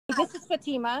This is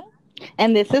Fatima.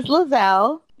 And this is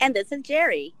Lizelle. And this is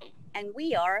Jerry. And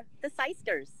we are the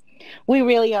Systers. We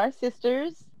really are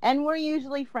sisters, and we're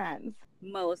usually friends.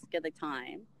 Most of the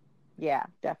time. Yeah,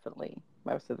 definitely.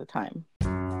 Most of the time.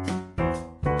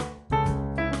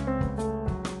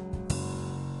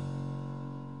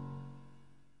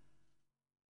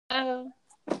 Hello.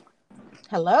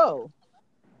 Hello.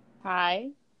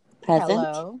 Hi. Present.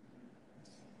 Hello.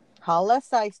 Holla,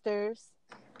 sisters.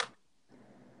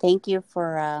 Thank you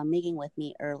for meeting with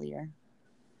me earlier.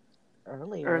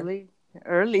 Earlier.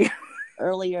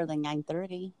 Earlier than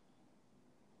 9:30.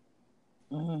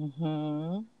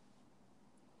 Mm-hmm.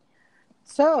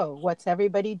 So, what's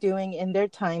everybody doing in their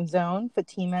time zone?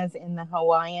 Fatima's in the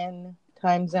Hawaiian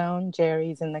time zone.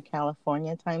 Jerry's in the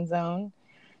California time zone.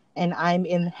 And I'm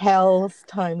in hell's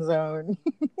time zone.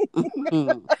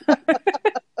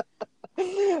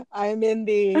 I'm in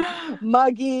the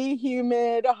muggy,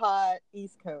 humid, hot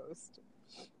East Coast.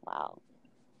 Wow.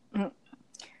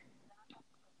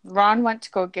 Ron went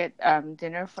to go get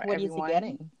dinner for What everyone. What is he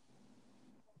getting?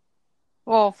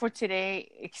 Well, for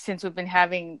today, since we've been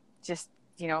having just,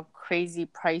 crazy,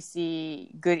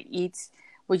 pricey, good eats,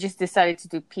 we just decided to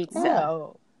do pizza.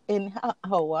 Oh, in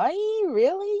Hawaii?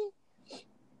 Really?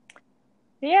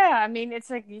 Yeah, I mean, it's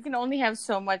like you can only have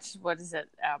so much, what is it,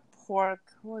 pork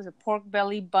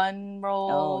belly bun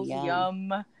rolls,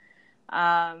 yum,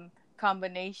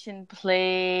 combination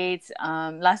plates.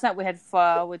 Last night we had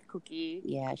pho with Cookie.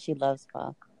 Yeah, she loves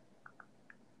pho.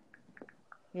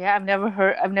 Yeah, I've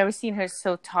never seen her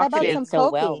so talkative. She ate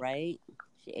so well, right?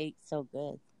 She ate so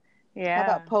good. Yeah. How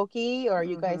about pokey? Or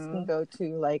you guys can go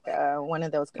to like one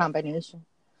of those combinations.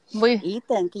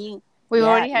 Ethan, can you? We've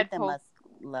already had Ethan must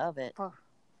love it.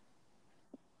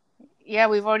 Yeah,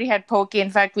 we've already had poke. In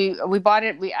fact, we bought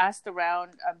it. We asked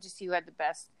around to see who had the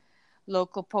best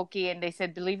local poke, and they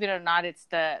said, believe it or not, it's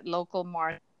the local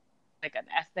market, like an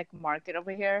ethnic market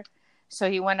over here. So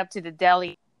he went up to the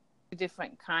deli,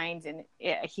 different kinds, and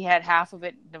he had half of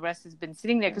it. The rest has been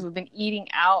sitting there because we've been eating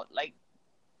out like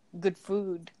good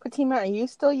food. Fatima, are you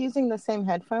still using the same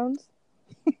headphones?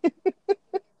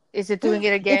 Is it doing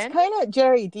it again? It's kind of,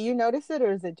 Jerry, do you notice it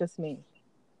or is it just me?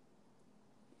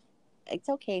 It's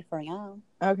okay for now.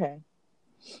 Okay.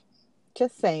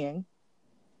 Just saying.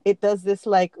 It does this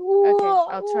like, okay,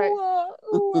 I'll try.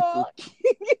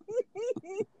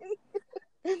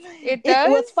 It does?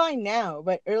 It was fine now,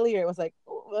 but earlier it was like,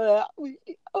 okay.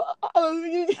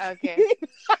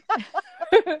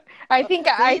 I think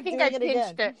I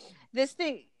pinched it. This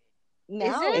thing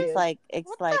now it's like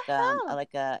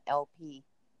a LP.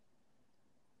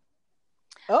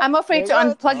 Oh, I'm afraid to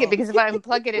unplug it because if I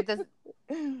unplug it, it doesn't.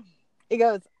 It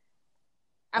goes.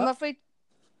 I'm afraid.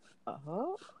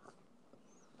 Oh.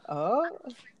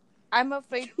 I'm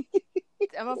afraid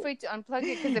to unplug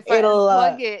it because if I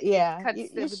unplug it, it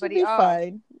cuts everybody off.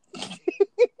 Fine.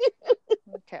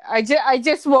 Okay, I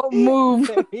just won't move.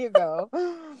 There you go.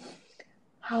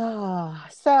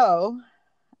 So,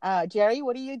 Jerry,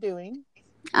 what are you doing?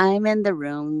 I'm in the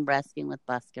room resting with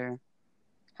Buster.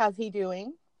 How's he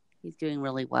doing? He's doing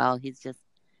really well. He's just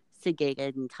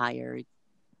sedated and tired.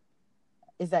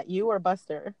 Is that you or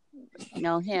Buster?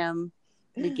 No, him.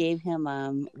 We gave him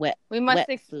wet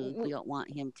food. We don't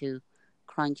want him to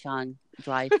crunch on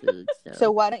dry food.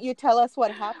 So why don't you tell us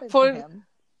what happened to him?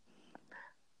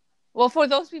 Well, for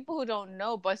those people who don't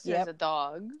know, Buster is a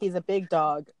dog. He's a big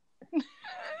dog.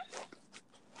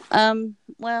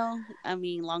 Well, I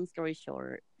mean, long story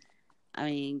short,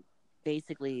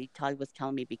 basically Todd was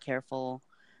telling me be careful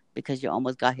because you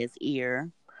almost got his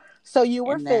ear. So you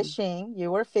were fishing.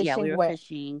 You were fishing. Yeah, we were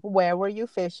fishing. Where were you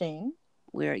fishing?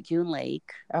 We're at June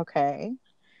Lake. Okay.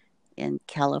 In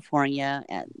California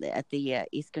at the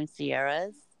Eastern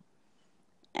Sierras.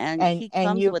 And he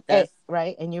comes with us.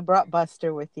 Right. And you brought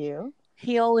Buster with you.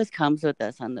 He always comes with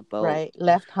us on the boat. Right.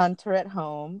 Left Hunter at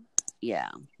home.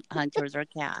 Yeah. Hunter's our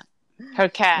cat. Her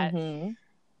cat. Mm-hmm.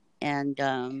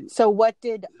 And so what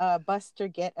did Buster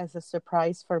get as a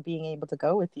surprise for being able to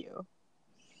go with you?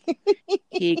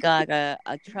 He got a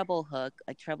treble hook.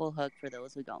 A treble hook, for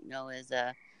those who don't know, is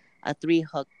a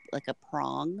 3-hook, like a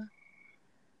prong,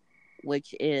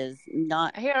 which is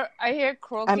not. I hear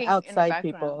croaking. I'm outside,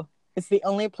 people. It's the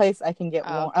only place I can get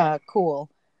cool.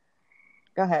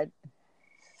 Go ahead.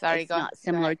 Sorry, it's not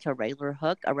similar to a regular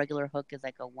hook. A regular hook is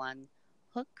like a 1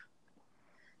 hook.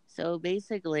 So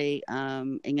basically,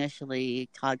 initially,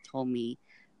 Todd told me,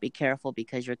 be careful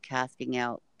because you're casting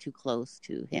out too close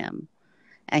to him.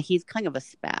 And he's kind of a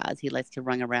spaz. He likes to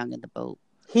run around in the boat.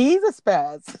 He's a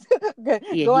spaz.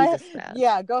 He's a spaz.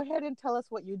 Yeah, go ahead and tell us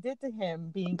what you did to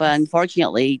him. But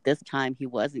unfortunately, this time he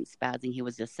wasn't spazzing. He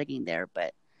was just sitting there.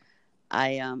 But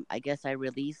I guess I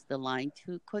released the line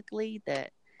too quickly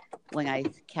that when I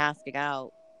cast it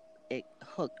out, it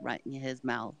hooked right in his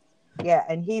mouth. Yeah,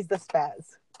 and he's the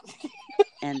spaz.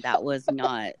 And that was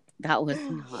not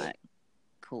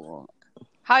cool.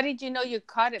 How did you know you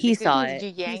caught it? He Because saw did it. you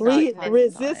He yank saw it it. and Todd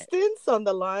then? saw it. Resistance on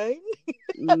the line?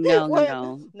 No, no, What?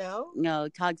 no, No? no.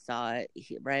 Todd saw it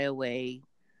right away.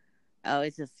 Oh,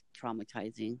 it's just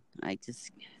traumatizing. I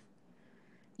just,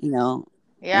 you know,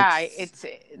 Yeah, it's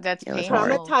that's it was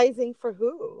hard painful. Traumatizing for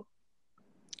who?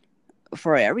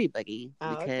 for everybody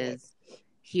Oh, okay. because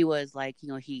he was like,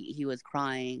 he was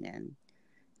crying and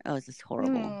oh, it's just Hmm.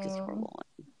 horrible.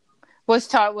 Was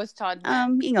Todd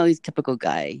mad? He's a typical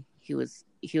guy. He was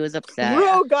upset. Yeah.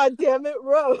 Ro, goddammit,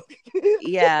 Ro.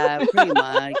 Yeah, pretty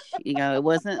much. It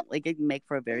wasn't like it make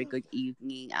for a very good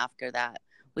evening after that.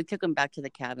 We took him back to the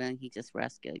cabin. He just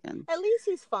rested and At least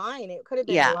he's fine. It could have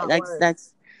been a yeah, lot that's worse.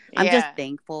 that's. I'm just Yeah.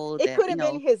 thankful It that could have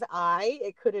been his eye.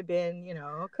 It could have been,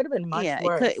 could have been much yeah, it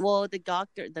could. worse. Well, the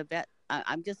doctor, the vet.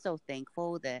 I'm just so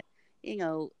thankful that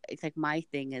it's like my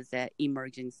thing is that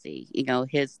emergency.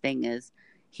 His thing is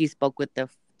he spoke with the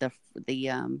the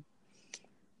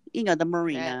That.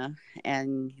 marina,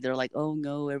 and they're like, oh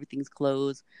no, everything's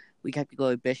closed. We have to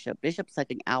go to Bishop. Bishop's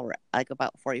like an hour, like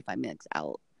about 45 minutes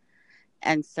out.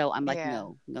 And so I'm like, Yeah.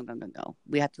 no, no, no, no, no.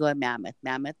 We have to go to Mammoth.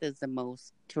 Mammoth is the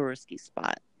most touristy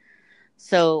spot.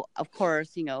 So of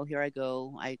course, here I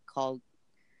go. I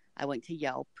went to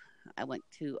Yelp. I went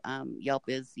to Yelp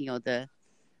is, the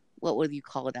what would you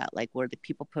call that? Like where the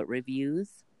people put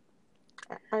reviews.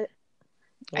 I, I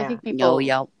yeah. think No, people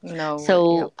Yelp. know what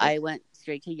So Yelp is. I went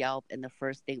straight to Yelp, and the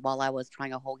first thing while I was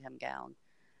trying to hold him down,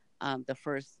 the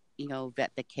first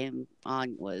vet that came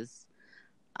on was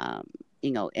um,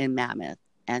 in Mammoth.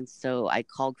 And so I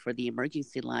called for the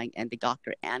emergency line, and the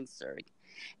doctor answered.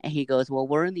 And he goes, well,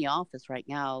 we're in the office right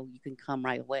now. You can come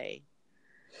right away.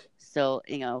 So,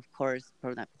 of course,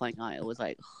 from that point on, it was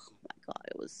like, oh my God,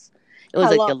 it was How like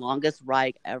the long? longest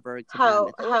ride ever to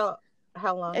How Mammoth.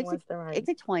 how long It's a, was the ride? it's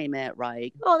a 20-minute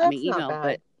ride. Oh, I mean, that's not but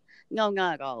bad. no,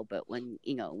 not at all. But when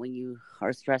you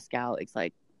are stressed out, it's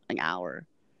like an hour.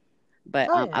 But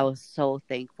Oh I yeah. was so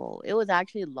thankful. It was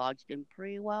actually lodged in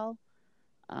pretty well.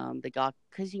 The doc,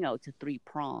 because it's a 3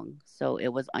 prong, so it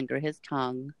was under his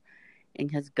tongue, in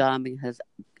his gum, and his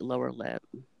lower lip.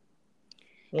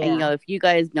 And Yeah. if you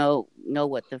guys know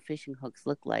what the fishing hooks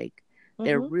look like,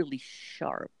 they're Mhm. really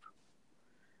sharp.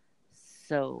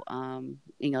 So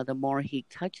the more he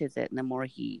touches it, and the more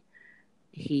he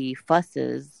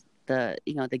fusses, the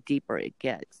deeper it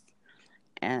gets.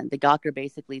 And the doctor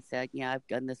basically said, "Yeah, I've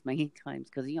done this many times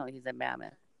because he's a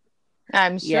mammoth."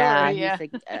 I'm sure. Yeah, he Yeah.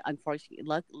 said, unfortunately,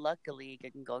 luckily, it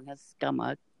didn't go in his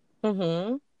stomach.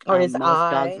 Mhm. Or his Most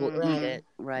dogs eye, will eat Mm-hmm. right? it,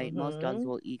 right? Most dogs Mhm.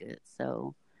 will eat it.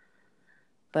 So,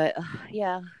 but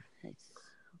yeah, it's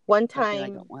One something I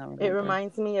time, don't want to it remember.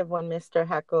 reminds me of when Mr.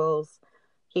 Heckles,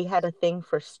 he had a thing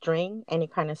for string, any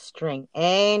kind of string,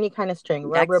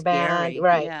 rubber That's band, scary.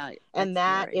 right? Yeah, And that's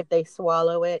that, scary. if they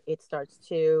swallow it, it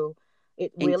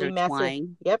really messes,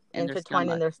 Intertwine yep, in their intertwine in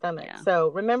stomach. their stomach. Yeah. So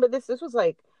remember this. This was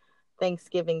like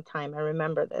Thanksgiving time. I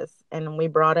remember this, and we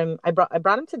brought him. I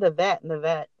brought him to the vet,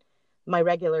 and my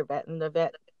regular vet, and the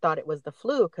vet thought it was the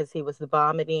flu because he was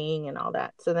vomiting and all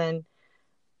that. So then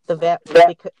the vet,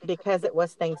 because it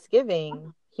was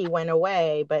Thanksgiving, he went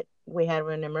away, but we had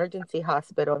an emergency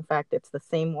hospital. In fact, it's the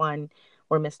same one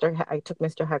where I took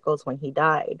Mr. Heckles when he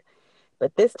died.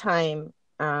 But this time,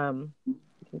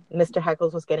 Mr.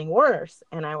 Heckles was getting worse,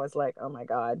 and I was like, "Oh my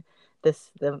God,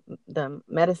 the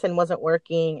medicine wasn't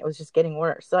working. It was just getting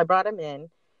worse." So I brought him in,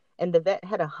 and the vet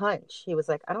had a hunch. He was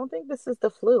like, "I don't think this is the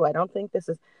flu. I don't think this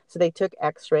is." So they took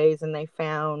X-rays, and they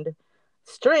found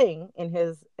string in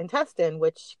his intestine,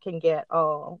 which can get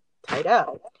all tied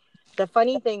up. The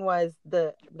funny thing was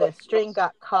the string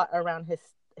got caught around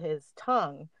his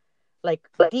tongue, like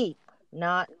deep,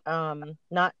 not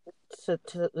so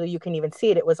you can even see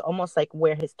it. It was almost like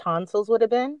where his tonsils would have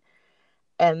been,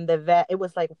 and it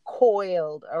was like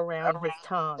coiled around his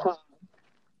tongue.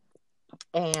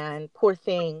 And poor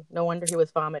thing, no wonder he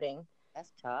was vomiting.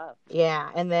 That's tough. Yeah,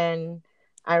 and then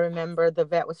I remember the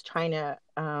vet was trying to.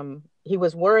 He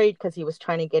was worried because he was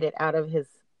trying to get it out of his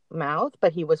mouth,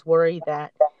 but he was worried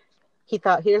that he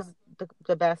thought, here's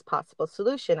the best possible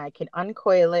solution. I can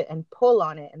uncoil it and pull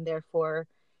on it, and therefore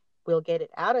we'll get it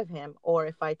out of him. Or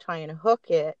if I try and hook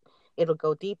it, it'll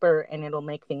go deeper and it'll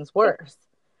make things worse.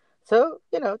 So,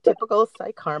 typical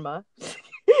psych karma.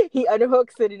 He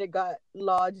unhooks it and it got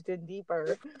lodged in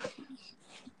deeper.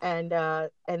 And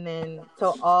then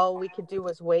so all we could do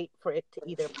was wait for it to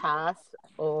either pass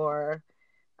or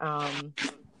um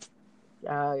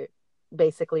uh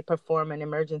basically perform an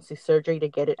emergency surgery to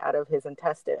get it out of his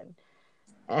intestine.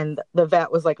 And the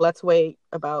vet was like, let's wait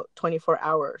about 24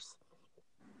 hours.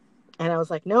 And I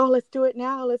was like, no, let's do it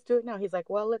now. Let's do it now. He's like,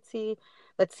 well, let's see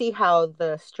how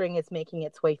the string is making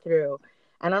its way through.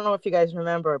 And I don't know if you guys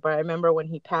remember, but I remember when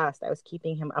he passed, I was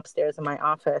keeping him upstairs in my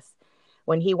office.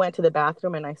 When he went to the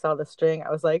bathroom and I saw the string, I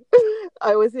was like,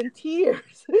 I was in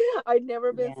tears. I'd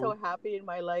never been so happy in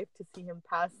my life to see him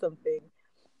pass something.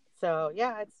 So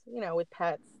yeah, it's, with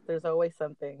pets, there's always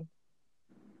something.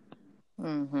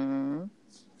 Mm-hmm.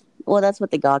 Well, that's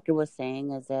what the doctor was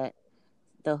saying, is that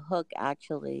the hook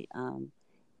actually,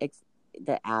 it's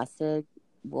the acid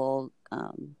will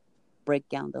break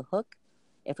down the hook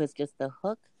if it's just the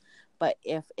hook, but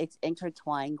if it's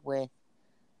intertwined with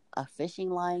a fishing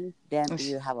line, then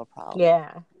you have a problem.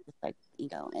 Yeah, it's like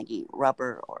any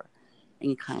rubber or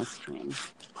any kind of string.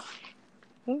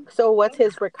 So what's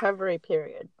his recovery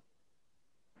period?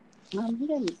 He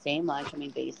didn't say much. I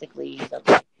mean, basically,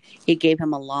 he gave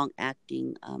him a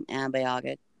long-acting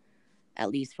antibiotic, at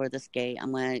least for this day.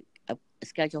 I'm going to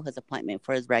schedule his appointment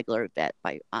for his regular vet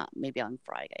by maybe on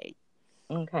Friday.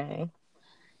 Okay.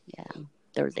 Yeah,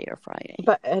 Thursday or Friday.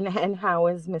 But and how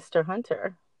is Mr.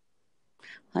 Hunter?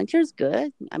 Hunter's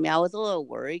good. I mean, I was a little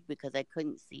worried because I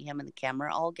couldn't see him in the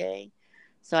camera all day.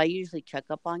 So I usually check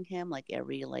up on him like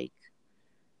every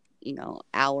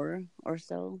hour or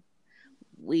so.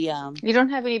 You don't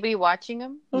have anybody watching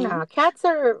him? No, cats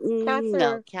are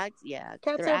yeah. Cats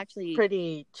they're are actually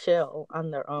pretty chill on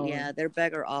their own. Yeah, they're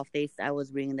better off. I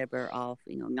was reading they're better off,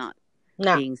 not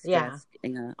being stressed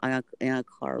in a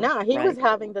car. No, he was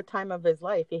having the time of his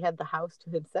life. He had the house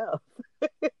to himself.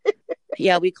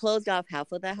 Yeah, we closed off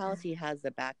half of the house. He has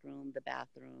the back room, the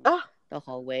bathroom, the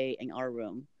hallway, and our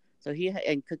room. So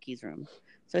and Cookie's room.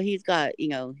 So he's got,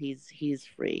 he's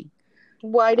free.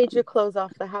 Why did you close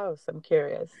off the house? I'm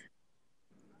curious.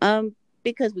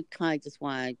 Because we kind of just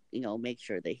want to, make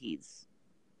sure that he's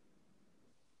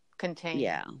contained.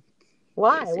 Yeah.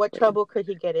 Why? Basically. What trouble could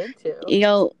he get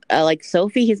into? Like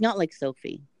Sophie, he's not like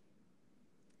Sophie.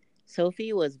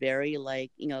 Sophie was very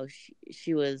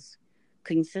she was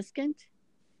consistent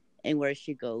in where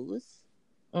she goes.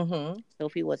 Mm-hmm.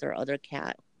 Sophie was our other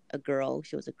cat, a girl.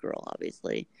 She was a girl,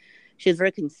 obviously. She was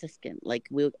very consistent. Like,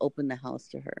 we would open the house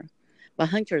to her. But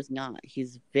Hunter's not.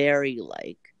 He's very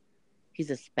he's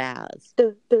a spaz.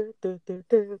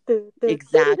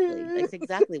 Exactly. That's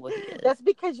exactly what he is. That's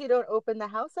because you don't open the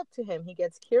house up to him. He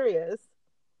gets curious.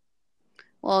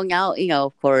 Well, now,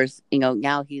 of course,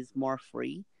 now he's more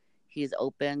free. He's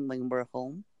open when we're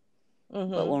home.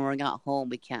 Mm-hmm. But when we're not home,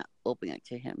 we can't open it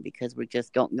to him because we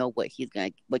just don't know what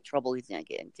trouble he's gonna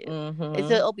get into. Mm-hmm.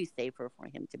 It'll be safer for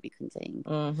him to be contained.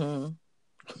 Mm-hmm.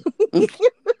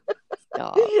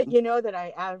 You know that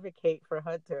I advocate for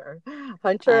Hunter.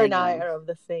 Hunter and I are of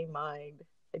the same mind.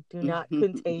 Do not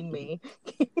contain me.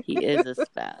 He is a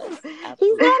spaz. Absolutely.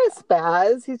 He's not a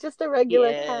spaz. He's just a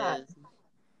regular cat.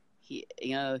 He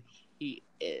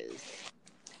is.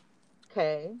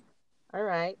 Okay. All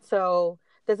right. So,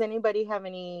 does anybody have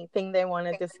anything they want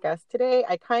to discuss today?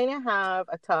 I kind of have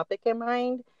a topic in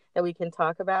mind that we can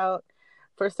talk about.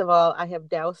 First of all, I have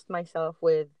doused myself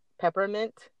with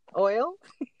peppermint oil.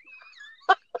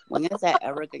 When is that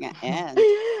ever gonna end?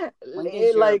 When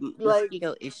does your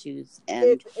mosquito issues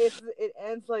end? It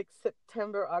ends like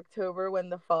September, October when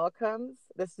the fall comes.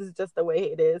 This is just the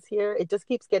way it is here. It just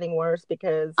keeps getting worse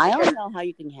because I don't know how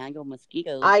you can handle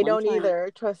mosquitoes. I don't either.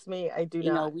 Trust me, I do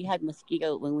not. We had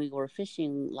mosquito when we were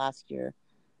fishing last year.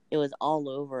 It was all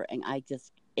over, and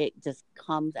it just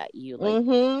comes at you like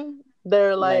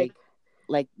they're like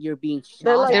you're being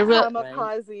shot. They're like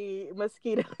kamikaze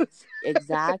mosquitoes.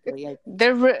 Exactly.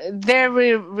 They're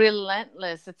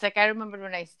relentless. It's like I remember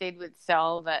when I stayed with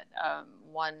Sal that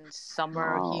one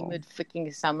summer, humid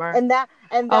freaking summer. And that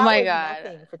oh my God,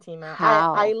 nothing, Fatima.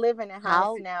 I live in a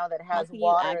house now that has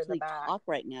water in the back. Talk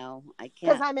right now. I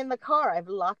can't because I'm in the car. I've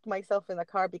locked myself in the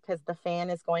car because the fan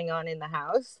is going on in the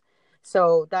house.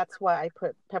 So that's why I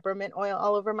put peppermint oil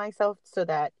all over myself so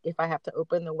that if I have to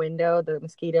open the window, the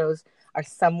mosquitoes are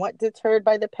somewhat deterred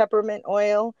by the peppermint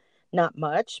oil. Not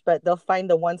much, but they'll find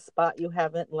the one spot you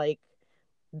haven't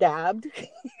dabbed.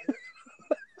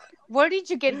 Where did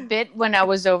you get bit when I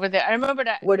was over there? I remember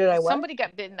that. Where did I somebody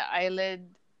got bit in the eyelid.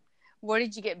 Where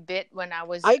did you get bit when I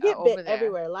was I get over bit there?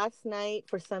 Everywhere. Last night,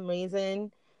 for some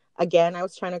reason, again, I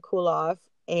was trying to cool off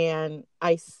and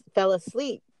I fell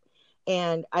asleep.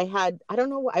 And I don't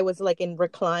know, I was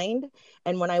reclined.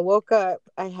 And when I woke up,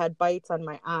 I had bites on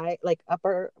my eye,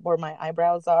 upper where my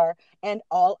eyebrows are and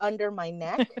all under my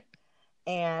neck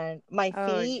and my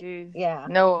feet. Geez. Yeah.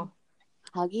 No.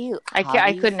 How do you I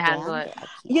couldn't handle stand it. it? I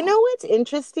You can't. know what's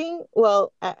interesting?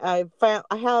 Well, I found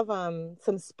I have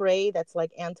some spray that's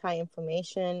like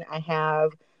anti-inflammation. I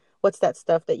have what's that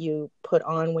stuff that you put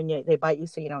on when they bite you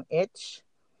so you don't itch?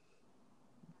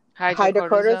 Hydrocortisone.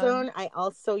 Hydrocortisone. I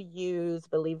also use,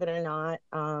 believe it or not,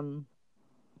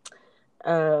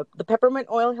 the peppermint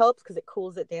oil helps because it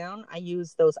cools it down. I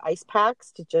use those ice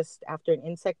packs to just after an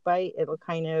insect bite, it'll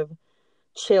kind of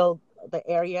chill the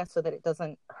area so that it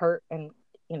doesn't hurt and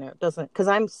it doesn't, because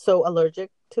I'm so allergic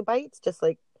to bites, just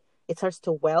like it starts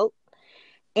to welt.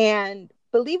 And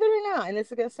believe it or not, and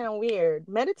this is gonna sound weird,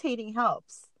 meditating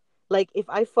helps. Like if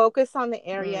I focus on the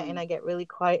area and I get really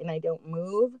quiet and I don't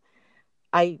move,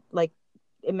 I like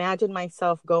imagine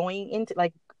myself going into,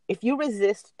 like, if you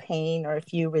resist pain or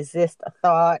if you resist a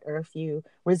thought or if you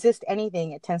resist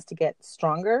anything, it tends to get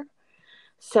stronger.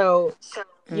 So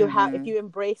you have, if you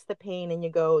embrace the pain and you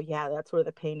go, yeah, that's where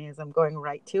the pain is, I'm going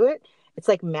right to it. It's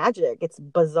like magic. It's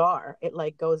bizarre. It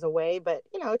like goes away, but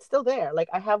it's still there. Like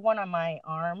I have one on my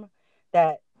arm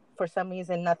that for some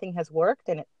reason nothing has worked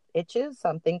and it itches. So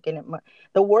I'm thinking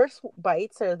the worst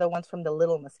bites are the ones from the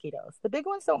little mosquitoes. The big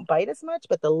ones don't bite as much,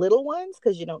 but the little ones,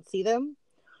 because you don't see them,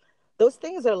 those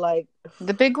things are like,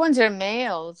 The big ones are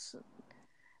males.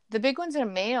 The big ones are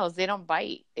males. They don't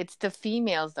bite. It's the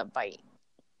females that bite.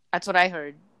 That's what I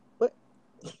heard. what?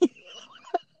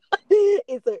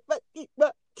 It's like,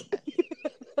 but.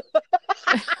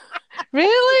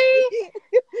 Really?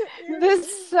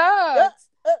 This sucks.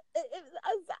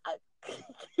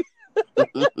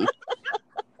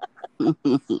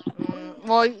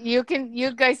 Well, you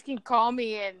guys can call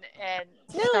me and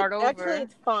No, start actually, over.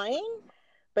 it's fine,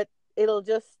 but it'll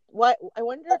just. What I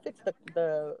wonder if it's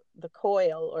the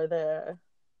coil or the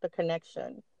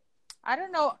connection. I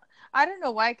don't know. I don't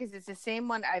know why, because it's the same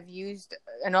one I've used,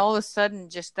 and all of a sudden,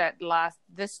 just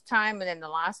this time and then the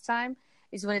last time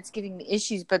is when it's giving me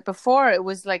issues. But before, it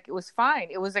was fine.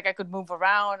 It was like I could move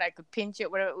around, I could pinch it,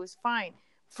 whatever. It was fine.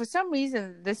 For some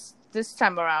reason, this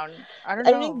time around, I don't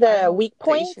I know. think I don't the know what weak the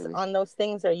points issue is. on those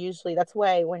things are usually, that's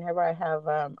why whenever I have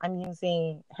I'm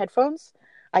using headphones,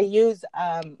 I use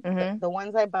the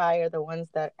ones I buy are the ones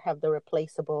that have the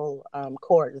replaceable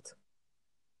cords,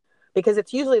 because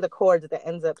it's usually the cords that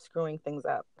ends up screwing things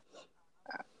up.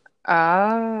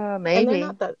 And they're Maybe.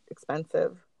 not that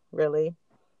expensive, really.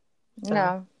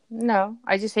 So. No.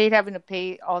 I just hate having to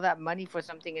pay all that money for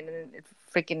something and then it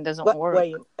freaking doesn't What? work.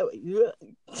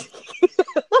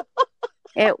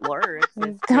 It works.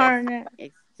 Darn it.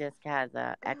 It just has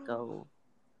a echo.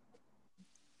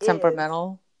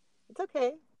 Temperamental. It's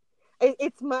okay.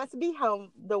 It must be how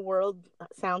the world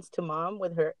sounds to mom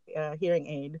with her hearing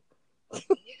aid.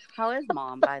 How is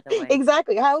mom, by the way?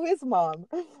 Exactly. How is mom?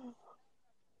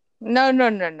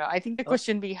 No. I think the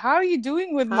question should be, how are you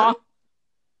doing with mom?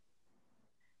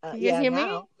 Can you guys hear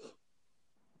me?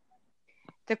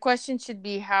 The question should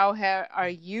be, how are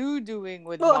you doing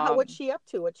with mom? What's she up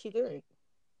to? What's she doing?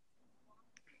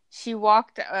 She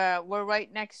walked, we're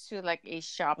right next to like a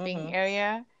shopping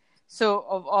area. So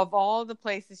of all the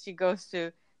places she goes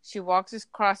to, she walks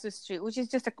across the street, which is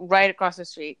just right across the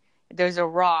street. There's a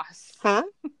Ross. Huh?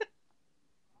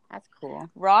 That's cool.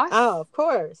 Ross? Oh, of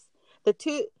course. The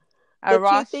two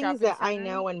things that I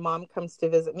know when mom comes to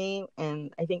visit me,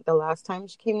 and I think the last time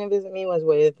she came to visit me was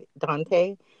with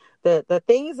Dante. The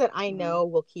things that I know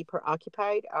will keep her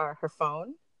occupied are her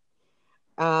phone.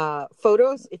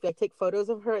 Photos. If I take photos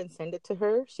of her and send it to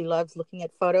her, she loves looking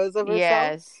at photos of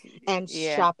herself. And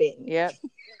shopping.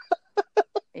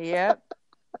 Yep.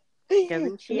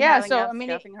 Doesn't she have enough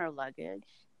stuff in her luggage?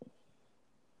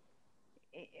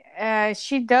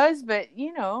 She does, but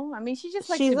she just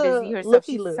likes to busy herself.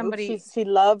 She's somebody. She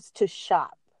loves to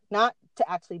shop, not to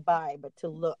actually buy, but to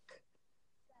look.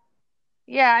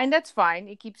 Yeah, and that's fine.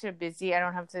 It keeps her busy. I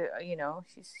don't have to,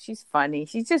 she's funny.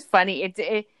 She's just funny.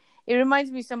 It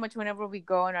reminds me so much whenever we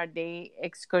go on our day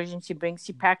excursion. She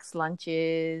packs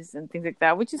lunches and things like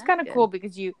that, which is kind of cool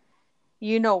because you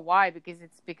know why? Because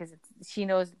she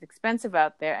knows it's expensive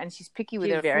out there, and she's picky with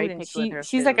her food. And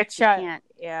she's like a child.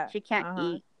 She can't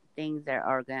eat things that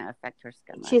are going to affect her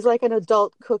stomach. She's like an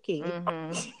adult cookie.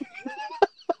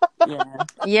 Yeah.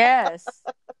 Yes.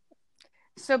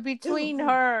 So between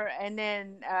her and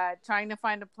then trying to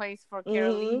find a place for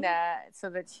Carolina so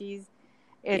that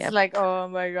it's like, oh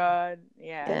my God.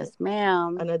 Yeah. Yes,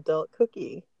 ma'am. An adult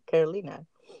cookie, Carolina.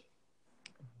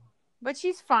 But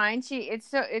she's fine.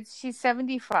 She's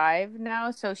 75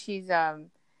 now, so she's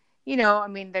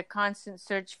the constant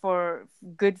search for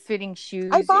good fitting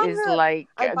shoes is like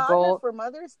I bought a goal. her for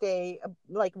Mother's Day,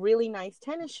 like really nice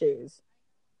tennis shoes.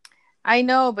 I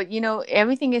know, but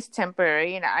everything is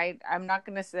temporary, and I'm not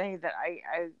gonna say that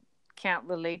I can't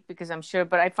relate because I'm sure.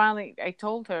 But I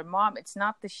told her, Mom, it's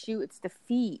not the shoe, it's the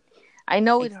feet. I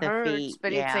know it It's the hurts, feet.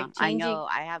 but it's Yeah, like I know.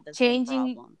 I have the same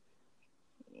changing. problem.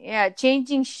 Yeah,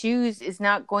 changing shoes is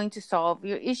not going to solve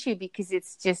your issue because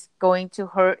it's just going to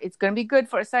hurt. It's going to be good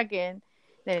for a second,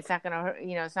 then it's not going to hurt.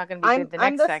 It's not going to be good the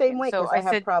I'm next the same second. way So because I I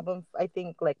have said, problems. I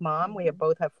think like Mom, we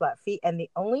both have flat feet, and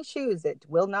the only shoes that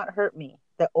will not hurt me,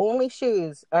 the only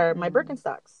shoes are my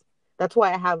Birkenstocks. That's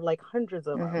why I have like hundreds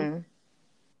of them.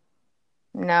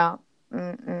 No.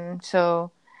 Mm-mm.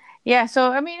 So, yeah.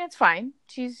 So I mean, it's fine.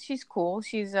 She's cool.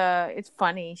 It's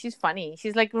funny. She's funny.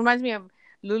 She's like reminds me of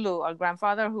Lulu, our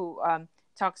grandfather, who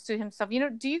talks to himself.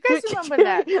 Do you guys remember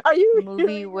that Are you movie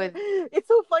really? with? It's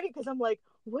so funny because I'm like,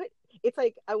 what? It's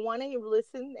like I want to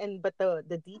listen, but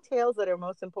the details that are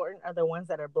most important are the ones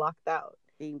that are blocked out.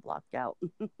 Being blocked out.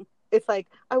 It's like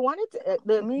I wanted to.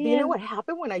 Do you know Man. what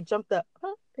happened when I jumped the?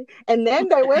 And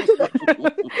then I went to the.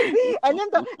 and then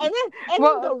the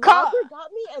robber got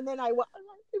me, and then I went.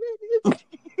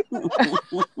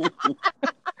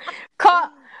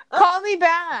 Call me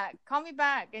back. Call me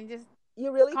back, and just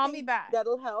you really call think me back.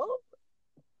 That'll help?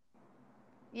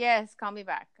 Yes, call me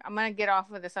back. I'm gonna get off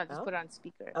of this. I'll just put it on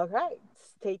speaker. Okay.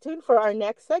 Stay tuned for our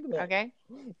next segment. Okay.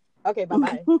 Okay.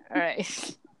 Bye. All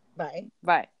right. Bye.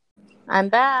 Bye. I'm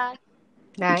back.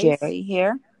 Nice. Jerry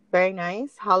here. Very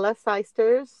nice. Holla,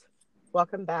 Systers.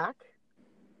 Welcome back.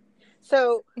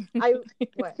 So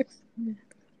what?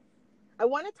 I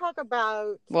want to talk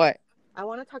about what? I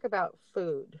want to talk about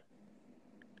food.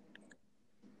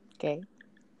 Okay.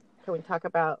 Can we talk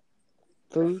about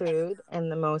Food?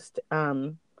 And the most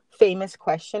famous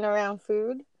question around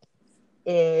food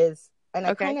is, and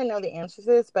I kind of know the answer to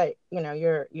this, but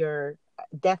your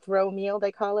death row meal,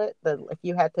 they call it. If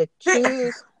you had to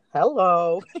choose.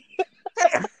 Hello.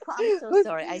 I'm so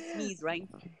sorry. I sneezed, right?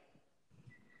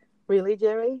 Really,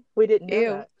 Jerry? We didn't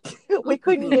know that. We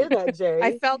couldn't hear that, Jerry.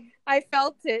 I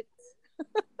felt it.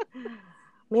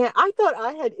 Man, I thought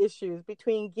I had issues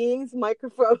between Ging's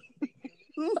microphone.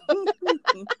 And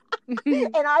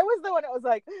I was the one that was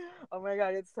like, oh my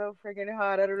God, it's so freaking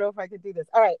hot. I don't know if I could do this.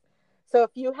 All right. So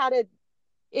if you had is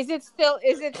it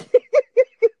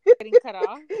getting cut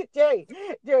off? Jerry,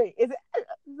 is it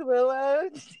Willow?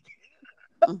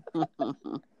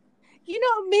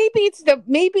 Maybe it's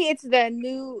the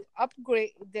new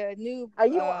upgrade, the new. Are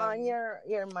you on your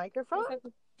microphone?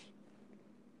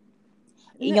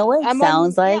 You know what it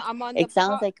sounds like? Yeah, it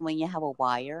sounds like when you have a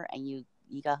wire and you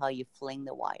got how you fling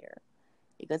the wire.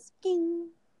 It goes ding.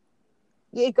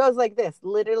 It goes like this.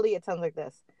 Literally, it sounds like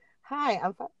this. Hi,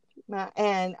 I'm Fatima,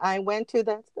 and I went to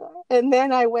that store, and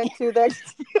then I went to that.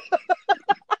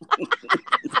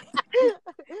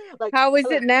 Like, how is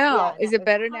it now? Is it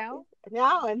better now?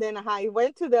 Now, and then I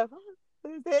went to the.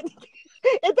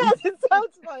 It doesn't sound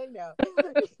fine now.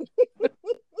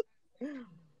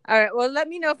 All right. Well, let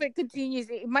me know if it continues.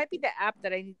 It might be the app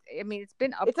that I mean, it's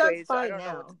been upgraded, so I don't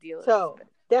know what the deal is. So,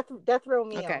 death row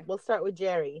meal. Okay. We'll start with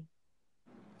Jerry.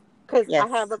 Because I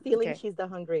have a feeling she's the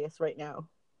hungriest right now.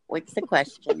 What's the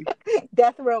question?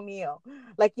 Death row meal.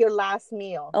 Like your last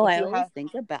meal. Oh, I always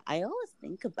think about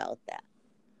that.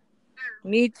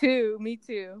 Me too.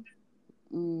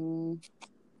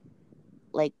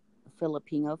 Like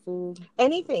Filipino food?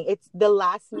 Anything. It's the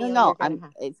last meal. No,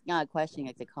 it's not a question,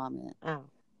 it's a comment. Oh.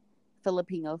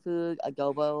 Filipino food,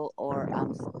 adobo, or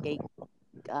steak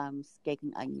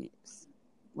and onions.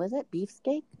 Was it beef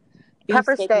steak?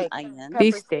 Pepper steak. Onion.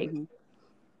 Beef steak. Mm-hmm.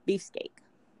 Beef steak.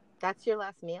 That's your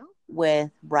last meal?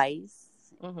 With rice.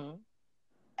 Mm-hmm.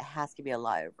 It has to be a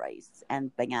lot of rice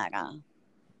and banana.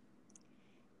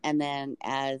 And then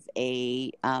as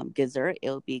a dessert, it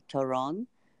will be torong.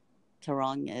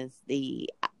 Torong is the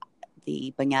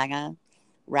banana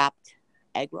wrapped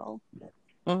egg roll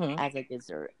as a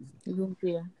dessert.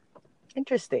 Yeah.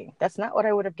 Interesting. That's not what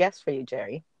I would have guessed for you,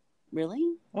 Jerry.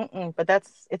 Really? But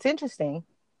it's interesting.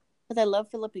 Because I love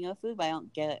Filipino food, but I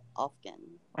don't get it often.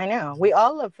 I know. We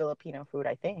all love Filipino food,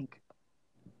 I think.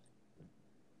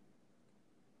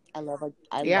 I love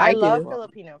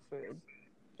Filipino food.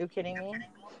 You kidding me?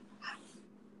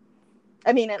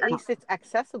 I mean, at least it's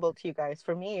accessible to you guys.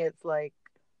 For me, it's like,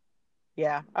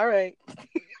 yeah, all right.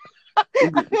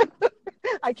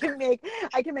 I can make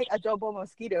adobo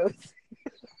mosquitoes.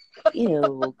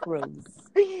 Ew, gross.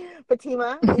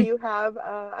 Fatima, do you have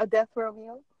a death row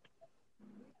meal?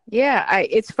 Yeah,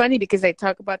 it's funny because I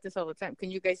talk about this all the time. Can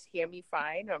you guys hear me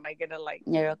fine, or am I gonna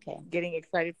You're okay. Getting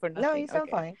excited for nothing? No, you sound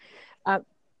fine.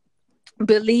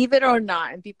 Believe it or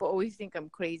not, and people always think I'm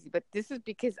crazy, but this is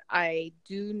because I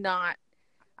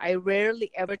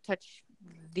rarely ever touch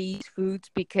these foods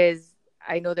because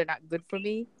I know they're not good for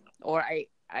me, or I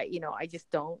just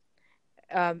don't.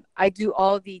 I do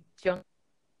all the junk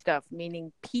stuff,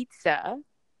 meaning pizza.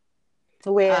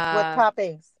 With what Um,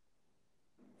 toppings?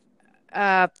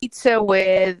 Pizza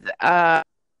with the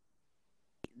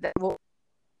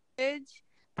sausage,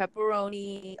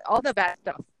 pepperoni, all the bad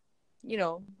stuff.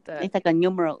 The It's like a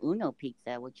numero uno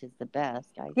pizza, which is the best.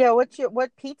 Yeah,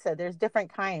 what pizza? There's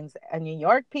different kinds. A New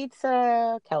York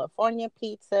pizza, California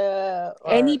pizza,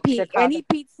 or any Chicago.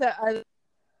 pizza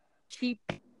cheap.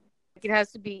 It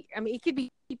has to be. I mean, it could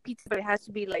be cheap pizza, but it has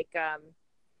to be like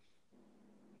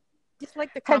just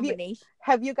like the Have you combination.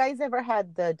 have you guys ever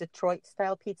had the Detroit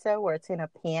style pizza where it's in a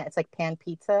pan? It's like pan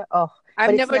pizza. Oh, I've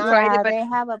but it's never not. tried it, Yeah, but they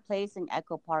have a place in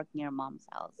Echo Park near Mom's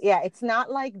house. Yeah, it's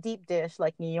not like deep dish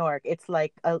like New York. It's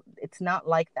like it's not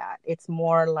like that. It's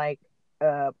more like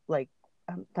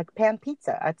pan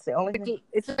pizza. That's the only thing.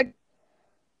 it's like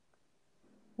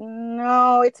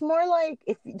No, it's more like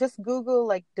if you just Google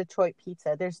like Detroit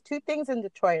pizza. There's two things in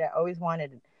Detroit I always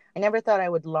wanted. I never thought I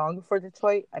would long for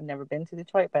Detroit. I've never been to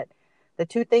Detroit, but the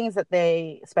two things that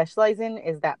they specialize in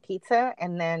is that pizza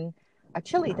and then a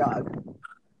chili dog.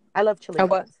 I love chili a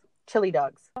what? dogs. Chili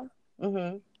dogs.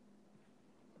 Mm-hmm.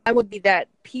 I would be that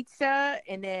pizza,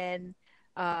 and then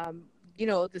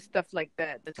the stuff like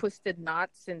the twisted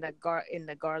knots in the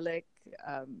garlic.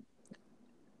 What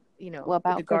With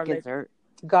about the for garlic. dessert?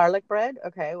 Garlic bread.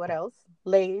 Okay, what else?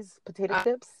 Lay's potato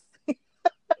chips.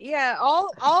 Yeah,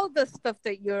 all the stuff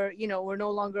that we're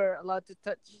no longer allowed to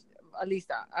touch. At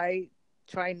least I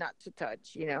try not to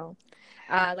touch.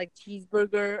 Like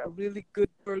cheeseburger, a really good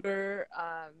burger,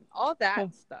 all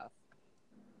that stuff.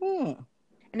 Hmm.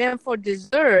 And then for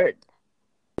dessert,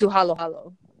 do halo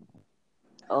halo.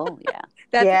 Oh yeah,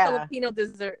 That's a Yeah. Filipino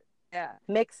dessert. Yeah.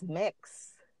 Mix.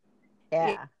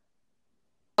 Yeah.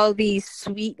 All these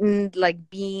sweetened like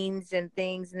beans and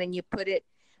things, and then you put it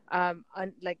and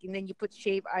then you put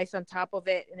shaved ice on top of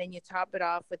it, and then you top it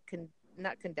off with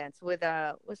not condensed, with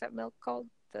what's that milk called,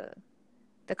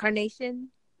 the carnation,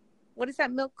 what is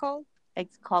that milk called?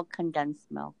 it's called condensed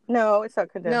milk. No, it's not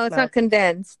condensed No, it's milk. not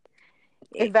condensed.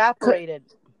 Evaporated.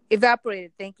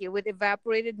 Evaporated, thank you, with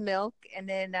evaporated milk, and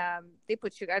then they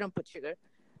put sugar. I don't put sugar,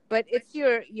 but it's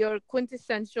your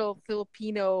quintessential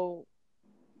Filipino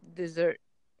dessert,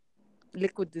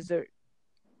 liquid dessert.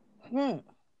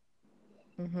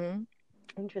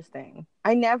 Interesting.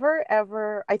 I never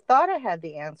ever. I thought I had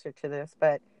the answer to this,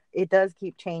 but it does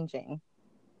keep changing.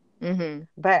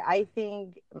 But I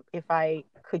think if I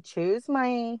could choose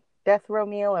my death row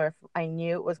meal, or if I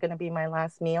knew it was going to be my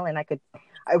last meal, and I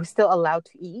was still allowed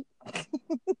to eat,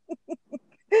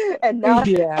 and not,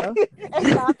 Yeah.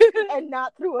 and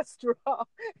not through a straw.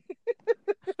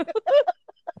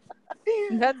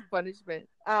 That's punishment.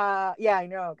 Yeah, I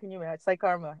know. Can you imagine? It's like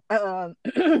karma.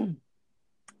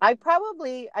 I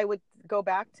would go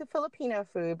back to Filipino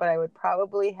food, but I would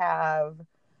probably have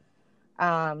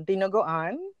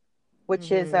dinuguan,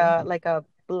 which is like a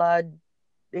blood.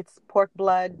 It's pork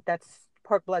blood. That's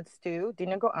pork blood stew.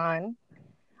 Dinuguan.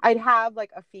 I'd have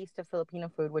like a feast of Filipino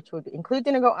food, which would include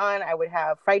dinuguan. I would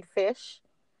have fried fish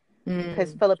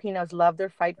because Filipinos love their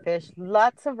fried fish.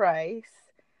 Lots of rice.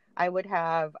 I would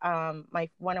have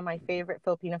one of my favorite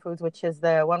Filipino foods, which is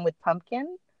the one with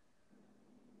pumpkin.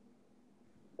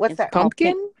 What's that?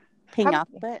 Pumpkin?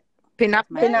 Pinakbet.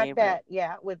 Pinakbet,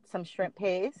 yeah, with some shrimp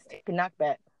paste.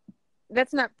 Pinakbet.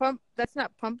 That's not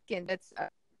pumpkin. That's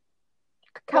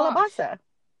Kalabasa.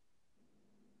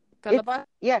 Kalabasa.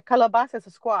 Kalabasa is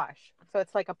a squash, so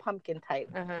it's like a pumpkin type.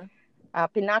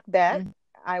 Pinakbet.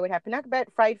 I would have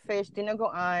pinakbet, fried fish,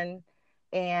 dinuguan,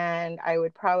 and I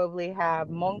would probably have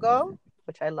mongo,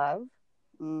 which I love.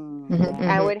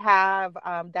 I would have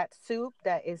that soup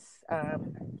that is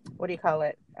what do you call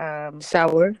it?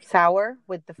 Sour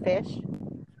with the fish,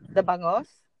 the bangos,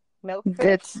 milk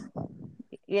fish.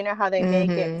 You know how they make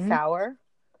it sour?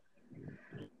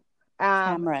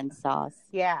 Tamarind sauce.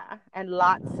 Yeah, and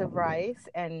lots of rice.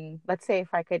 And let's say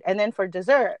if I could, and then for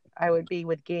dessert, I would be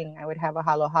with ging. I would have a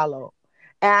halo halo,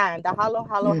 and the halo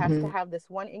halo has to have this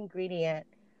one ingredient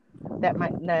that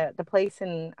the place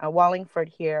in Wallingford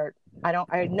here. I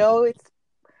know it's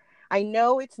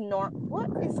what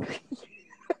is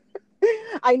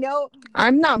I know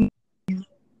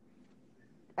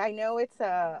it's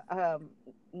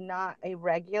not a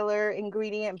regular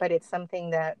ingredient, but it's something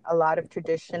that a lot of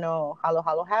traditional halo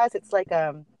halo has. It's like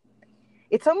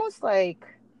it's almost like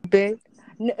ube.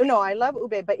 No, I love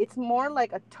ube, but it's more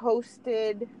like a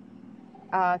toasted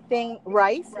thing,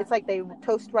 rice. It's like they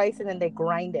toast rice and then they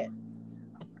grind it.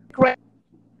 Correct.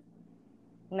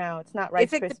 No, it's not Rice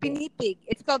It's like the Krispie. pinipig.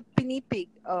 It's called pinipig.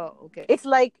 Oh, okay. It's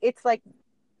like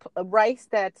rice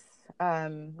that's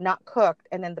not cooked,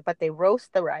 and then but they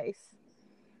roast the rice.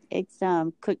 It's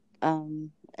cooked.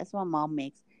 That's what Mom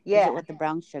makes. Is Yeah. it with the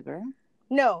brown sugar?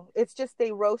 No, it's just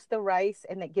they roast the rice,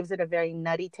 and it gives it a very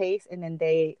nutty taste, and then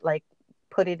they like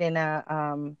put it in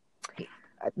a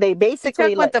They basically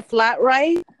you talking about the flat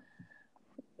rice.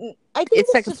 I think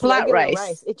It's like just flat regular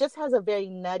rice. It just has a very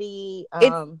nutty. I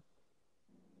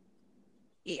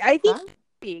think Huh?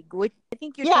 pig, which I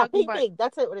think you're Yeah, talking about. pig.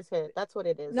 That's it. What is it? That's what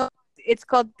it is. No, it's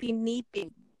called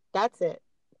pinipig. That's it.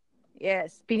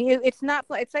 Yes, it's not.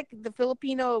 It's like the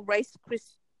Filipino rice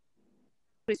Krispies.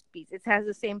 It has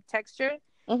the same texture,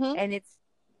 and it's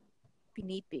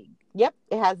pinipig. Yep,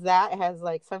 it has that. It has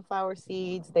like sunflower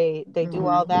seeds. They do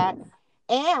all that.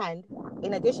 And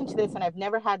in addition to this, and I've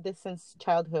never had this since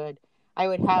childhood, I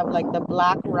would have like the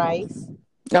black rice.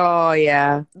 Oh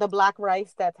yeah, the black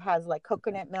rice that has like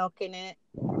coconut milk in it.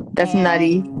 That's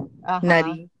nutty.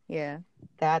 Nutty. Yeah.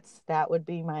 That would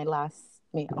be my last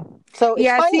meal. So it's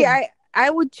yeah, funny. see, I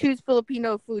would choose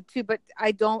Filipino food too, but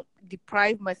I don't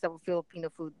deprive myself of Filipino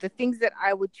food. The things that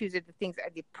I would choose are the things I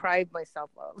deprive myself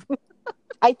of.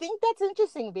 I think that's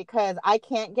interesting because I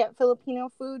can't get Filipino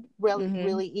food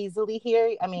really easily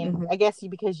here. I mean, I guess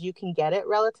because you can get it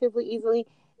relatively easily.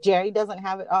 Jerry doesn't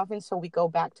have it often, so we go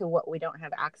back to what we don't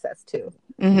have access to.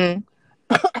 I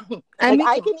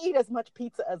can eat as much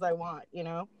pizza as I want, you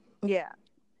know? Yeah.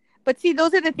 But see,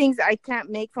 those are the things I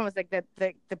can't make from us, like the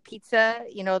pizza,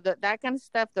 you know, that kind of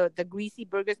stuff, the greasy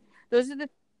burgers. Those are the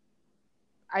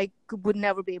would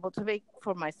never be able to make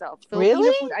for myself.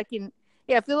 Filipino food, I can.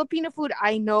 Yeah, Filipino food,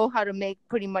 I know how to make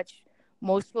pretty much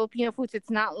most Filipino foods. It's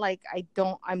not like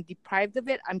I'm deprived of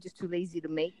it. I'm just too lazy to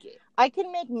make it. I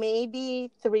can make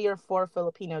maybe 3 or 4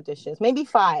 Filipino dishes, maybe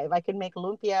 5. I could make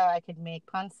lumpia. I could make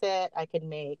pancit. I could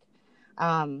make,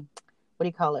 what do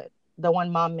you call it? The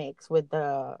one Mom makes with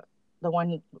the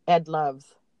one Ed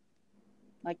loves.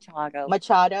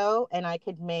 Machado. And I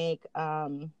could make,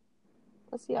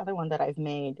 what's the other one that I've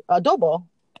made? Adobo.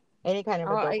 Any kind of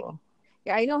adobo.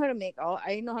 I know how to make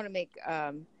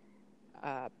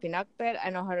pinakbet. I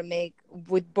know how to make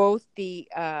with both the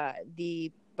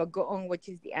bagoong, which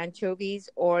is the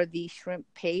anchovies, or the shrimp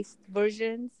paste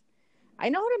versions. I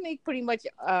know how to make pretty much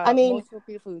most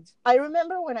Filipino foods. I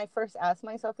remember when I first asked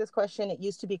myself this question, it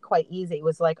used to be quite easy. It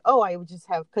was like, I would just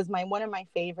have, because one of my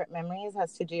favorite memories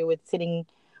has to do with sitting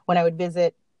when I would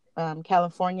visit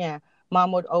California.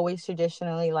 Mom would always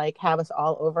traditionally like have us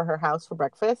all over her house for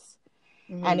breakfast.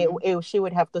 And she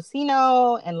would have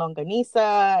tocino and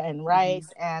longanisa and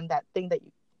rice and that thing that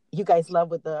you guys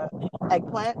love with the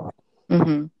eggplant.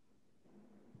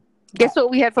 Guess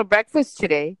what we had for breakfast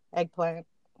today? Eggplant.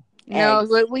 No,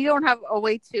 we don't have a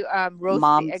way to roast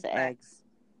Mom's the eggplant. eggs.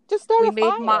 Just start a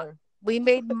fire. We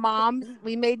made mom's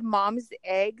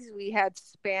eggs. We had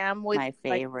Spam with my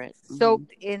favorite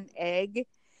soaked in egg.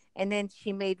 And then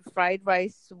she made fried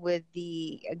rice with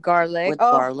the garlic.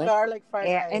 Garlic fried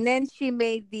rice. And then she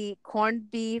made the corned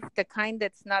beef, the kind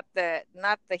that's not the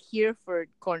Hereford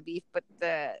corned beef, but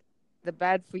the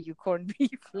bad for you corned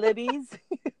beef. Libby's.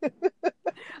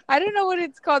 I don't know what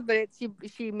it's called, but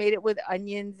she made it with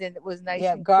onions and it was nice.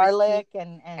 Yeah, and garlic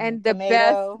crispy. and the tomato.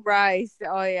 best rice.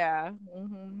 Oh yeah.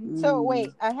 So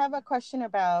wait, I have a question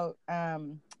about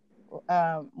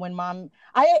when Mom.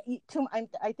 I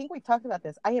think we've talked about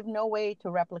this. I have no way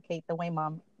to replicate the way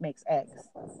Mom makes eggs.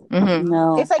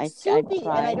 No, it's like soupy, and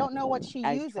I don't know what she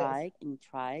uses. I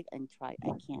tried.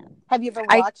 I can't. Have you ever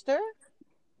watched her?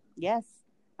 Yes,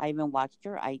 I even watched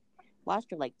her. I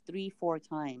watched her like 3-4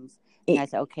 times, and I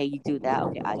said, "Okay, you do that.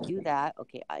 Okay, I do that.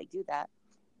 Okay, I do that."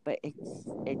 But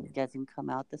it doesn't come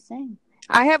out the same.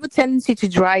 I have a tendency to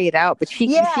dry it out, but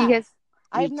she has.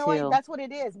 I have no idea. That's what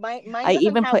it is. Mine I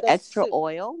even put extra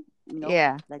oil.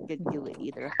 Yeah, that didn't do it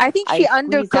either. I think she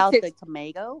undercooks out it. The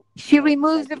tomato. She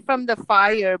removes it from the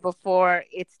fire before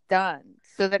it's done,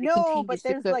 so that it continues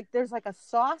to cook. There's like a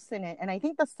sauce in it, and I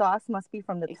think the sauce must be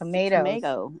from the tomatoes.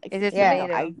 Tomato. Is it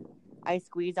tomato? I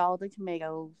squeeze all the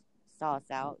tomato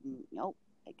sauce out, and nope,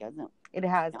 it doesn't. It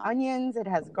has onions, it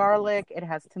has garlic, it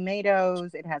has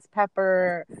tomatoes, it has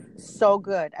pepper. So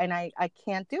good, and I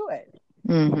can't do it.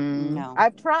 No,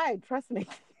 I've tried. Trust me.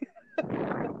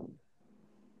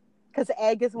 Because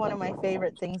egg is one of my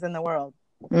favorite things in the world.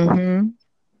 And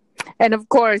of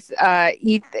course,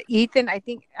 Ethan.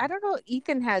 I don't know.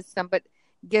 Ethan has some, but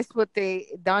guess what?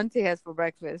 Dante has for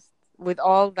breakfast with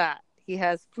all that. He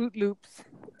has Fruit Loops.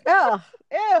 Oh,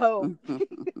 ew.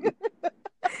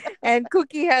 And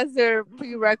Cookie has her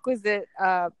prerequisite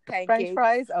pancakes. French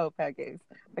fries. Oh, pancakes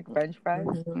like French fries.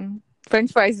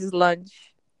 French fries is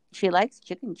lunch. She likes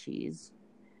chicken cheese.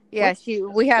 Yeah,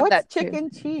 we have What's that chicken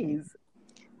too. cheese?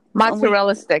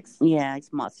 Mozzarella sticks. Yeah,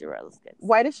 it's mozzarella sticks.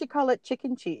 Why does she call it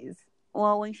chicken cheese?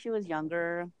 Well, when she was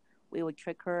younger, we would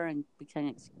trick her and pretend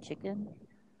it's chicken.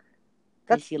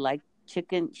 Because That's she liked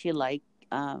chicken. She likes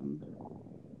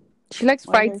what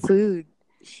fried is food.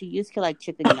 she used to like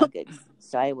chicken nuggets,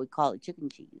 so I would call it chicken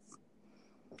cheese.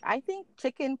 I think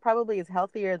chicken probably is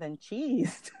healthier than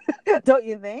cheese. Don't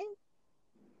you think?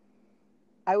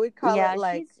 I would call Yeah, it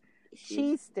like she's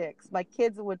cheese sticks. My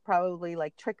kids would probably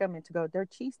like trick them into go, they're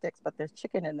cheese sticks, but there's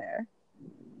chicken in there.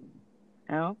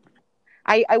 You know?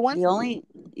 I once the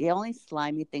only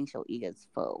slimy thing she'll eat is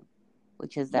pho,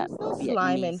 which is that there's no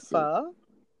slime Vietnamese in soup. pho.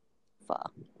 Pho.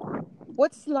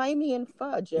 What's slimy in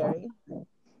pho, Jerry?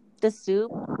 The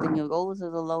soup, the noodles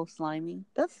is a little slimy,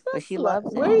 That's but not she slime.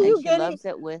 loves it, and she loves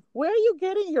it with. Where are you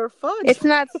getting your fudge? It's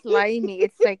not slimy.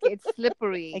 It's like it's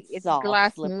slippery. It's It's soft,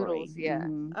 glass slippery. noodles. Yeah,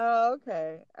 Oh,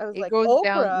 okay. I was it like goes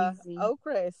down okra. easy.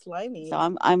 Okra is slimy. So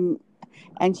I'm,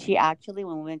 and she actually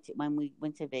when we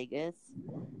went to Vegas,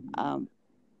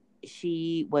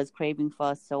 she was craving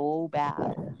pho so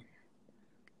bad,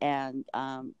 and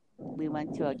we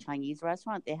went to a Chinese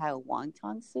restaurant. They had a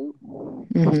wonton soup.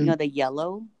 Mm-hmm. You know, the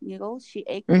yellow noodles. She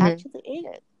actually ate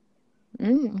it.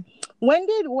 Mm. When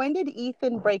did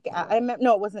Ethan break out?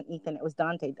 No, it wasn't Ethan. It was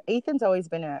Dante. Ethan's always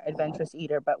been an adventurous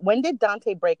eater, but when did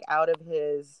Dante break out of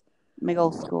his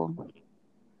middle school?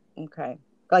 Okay,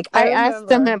 like I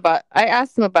asked him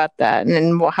about that, and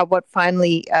then what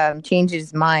finally changed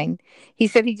his mind. He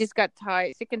said he just got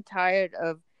sick and tired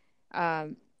of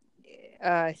um,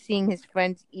 seeing his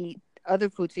friends eat other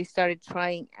foods. He started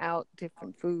trying out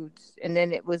different foods, and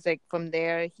then it was like from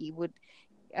there he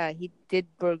did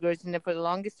burgers, and then for the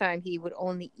longest time he would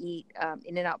only eat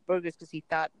In-N-Out burgers because he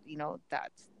thought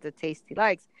that's the taste he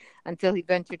likes. Until he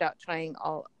ventured out trying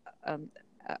all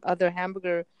other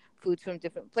hamburger foods from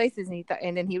different places,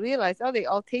 and then he realized, they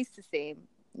all taste the same.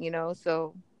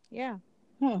 So yeah.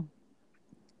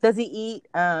 Does he eat?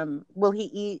 Will he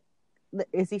eat?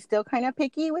 Is he still kind of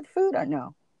picky with food or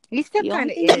no? He still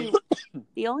kind of is.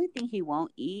 The only thing he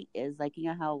won't eat is like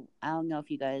how I don't know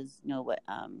if you guys know what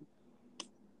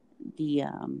the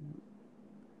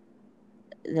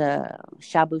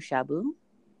shabu shabu.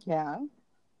 Yeah.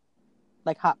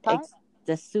 Like hot pot? It's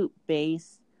the soup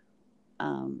base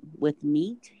with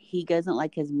meat. He doesn't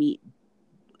like his meat.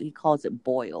 He calls it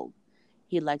boiled.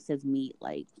 He likes his meat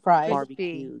like fried,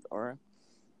 barbecued, or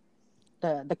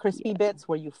the crispy bits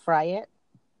where you fry it.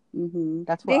 Mm-hmm.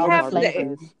 That's what all the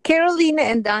flavors. Carolina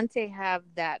and Dante have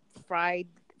that fried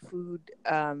food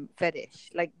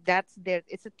fetish. Like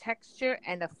it's a texture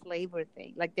and a flavor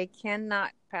thing. Like they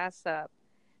cannot pass up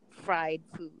fried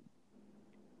food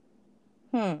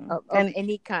of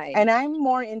any kind. And I'm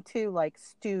more into like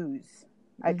stews,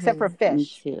 except for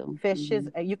fish. Me too. Fish is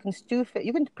you can stew.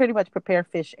 You can pretty much prepare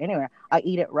fish anywhere. I'll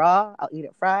eat it raw. I'll eat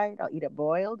it fried. I'll eat it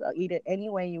boiled. I'll eat it any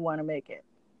way you want to make it.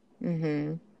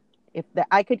 Mm-hmm.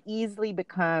 I could easily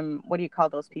become, what do you call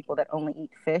those people that only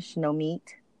eat fish, no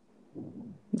meat?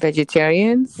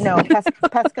 Vegetarians? No,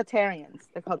 pescatarians.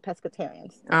 They're called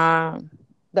pescatarians.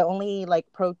 The only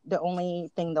the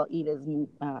only thing they'll eat is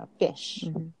fish,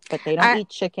 but they don't eat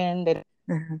chicken. They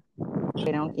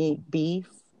don't eat beef.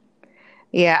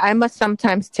 Yeah, I'm a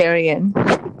sometimes tarian.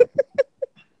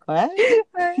 What?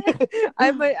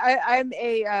 I'm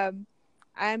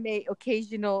a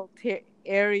occasional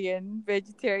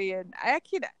vegetarian. I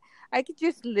could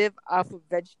just live off of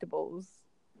vegetables.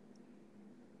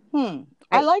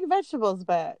 I like vegetables,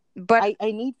 but I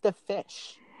need the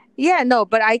fish. Yeah, no,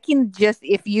 but I can just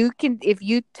if you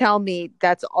tell me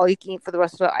that's all you can eat for the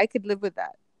rest of it, I could live with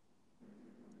that.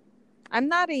 I'm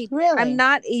not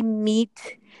a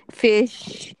meat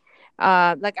fish.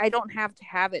 Like I don't have to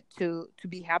have it to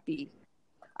be happy.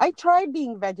 I tried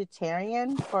being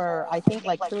vegetarian for I think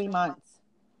like 3 months,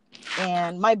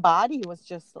 and my body was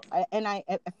just.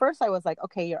 At first I was like,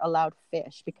 okay, you're allowed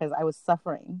fish because I was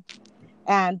suffering,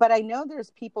 but I know there's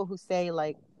people who say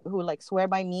who swear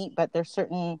by meat, but there's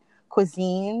certain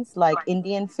cuisines like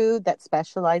Indian food that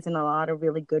specialize in a lot of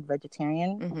really good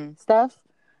vegetarian stuff.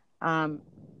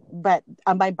 But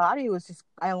my body was just,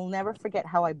 I'll never forget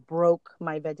how I broke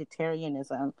my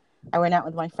vegetarianism. I went out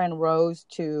with my friend Rose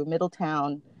to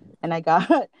Middletown and I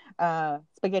got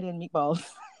spaghetti and meatballs.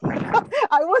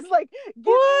 I was like,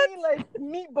 give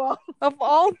me meatballs. Of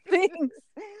all things.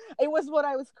 It was what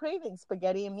I was craving,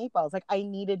 spaghetti and meatballs. Like I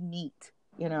needed meat,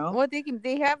 Well,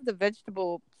 they have the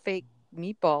vegetable fake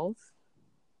meatballs.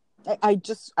 I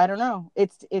don't know.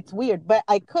 It's weird, but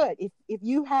I could if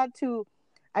you had to.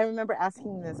 I remember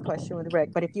asking this question with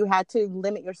Rick, but if you had to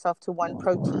limit yourself to one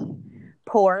protein,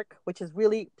 pork, which is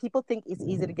really, people think it's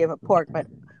easy to give up pork, but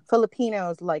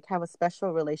Filipinos like have a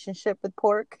special relationship with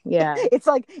pork. Yeah. It's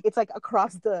like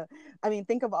across the, I mean,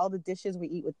 think of all the dishes we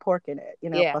eat with pork in it,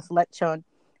 Yeah. plus lechon.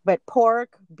 But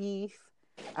pork, beef,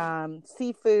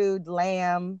 seafood,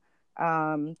 lamb,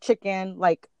 chicken,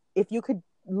 like if you could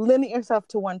limit yourself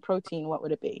to one protein, what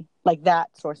would it be? Like that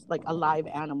source, like a live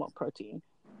animal protein.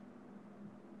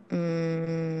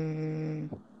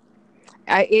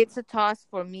 It's a toss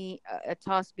for me, a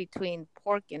toss between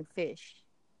pork and fish.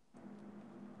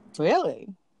 Really?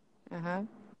 Uh-huh.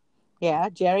 Yeah.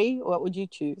 Jerry, what would you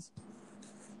choose?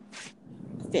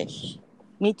 Fish.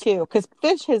 Me too. Because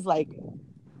fish is like,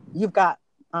 you've got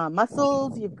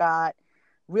mussels, you've got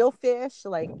real fish,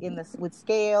 like in this with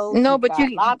scales. No, you've but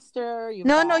got lobster.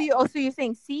 you're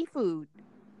saying seafood.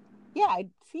 Yeah,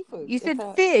 seafood. You said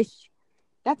fish.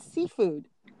 That's seafood.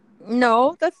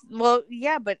 No,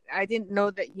 yeah, but I didn't know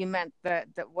that you meant that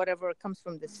whatever comes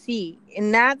from the sea.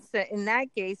 In that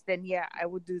case, then yeah, I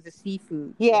would do the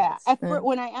seafood. Yeah. Yes.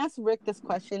 When I asked Rick this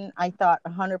question, I thought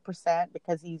 100%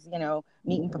 because he's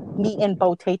meat and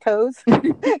potatoes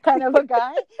kind of a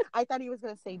guy. I thought he was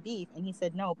going to say beef, and he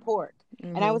said no, pork.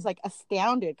 Mm-hmm. And I was like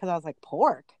astounded because I was like,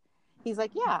 pork? He's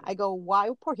like, yeah. I go,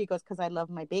 why pork? He goes, because I love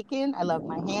my bacon, I love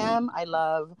my ham, I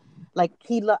love. Like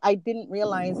I didn't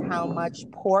realize how much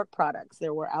pork products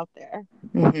there were out there.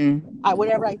 Mm-hmm.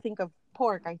 Whenever I think of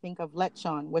pork, I think of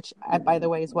lechon, which, by the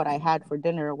way, is what I had for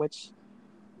dinner. Which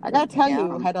I gotta tell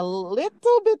you, had a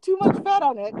little bit too much fat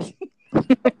on it.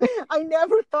 I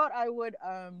never thought I would.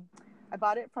 I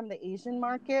bought it from the Asian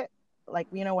market, like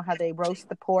how they roast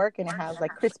the pork and it has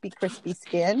like crispy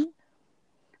skin.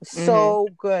 So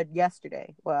good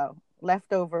yesterday. Well,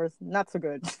 leftovers not so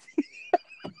good.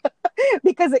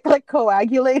 Because it like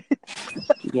coagulated.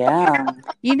 Yeah.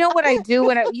 You know what I do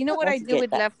when I do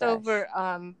with leftover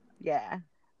yeah.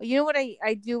 You know what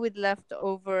I do with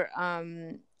leftover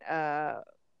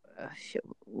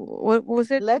what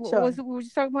was it? Lechon. What was it we were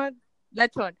just talking about?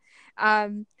 Lechon.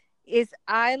 Is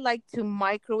I like to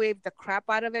microwave the crap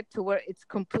out of it to where it's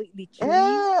completely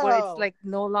chewy, where it's like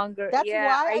no longer. That's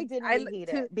why I didn't reheat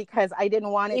it, because I didn't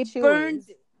want it chewy.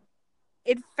 Burns.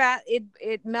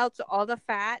 It melts all the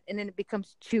fat and then it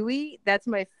becomes chewy. That's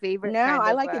my favorite. No,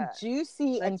 I like it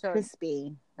juicy and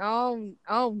crispy. Oh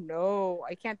no,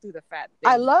 I can't do the fat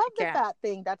thing. I love the fat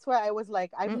thing. That's why I was like,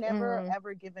 I've never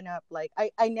ever given up. Like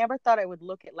I never thought I would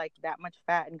look at like that much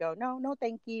fat and go, no,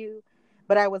 thank you.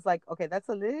 But I was like, okay, that's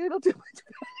a little too much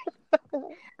fat.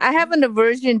 I have an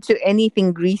aversion to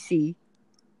anything greasy.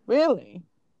 Really?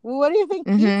 Well, what do you think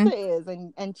pizza is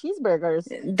and cheeseburgers?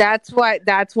 That's why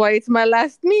it's my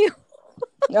last meal.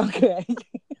 Okay.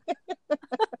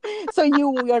 So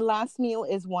your last meal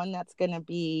is one that's gonna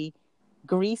be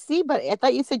greasy, but I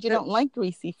thought you said you don't like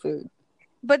greasy food.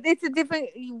 But it's a different.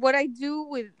 What I do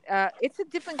with it's a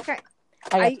different kind.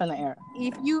 I turn the air.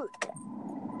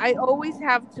 I always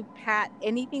have to pat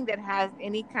anything that has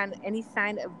any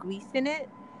sign of grease in it.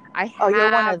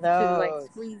 You're one of those. To like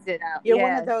squeeze it out. You're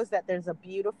one of those that there's a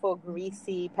beautiful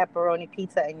greasy pepperoni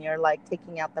pizza and you're like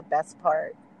taking out the best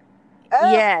part.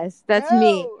 Oh, yes, that's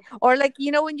me. Or like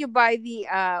when you buy the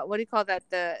what do you call that,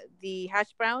 the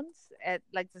hash browns at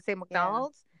like the same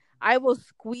McDonald's, I will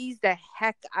squeeze the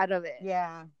heck out of it.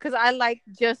 Yeah, because I like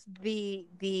just the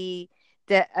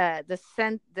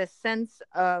sense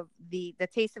of the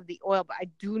taste of the oil, but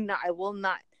I will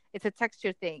not. It's a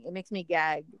texture thing. It makes me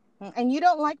gag. And you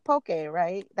don't like poke,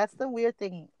 right? That's the weird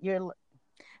thing.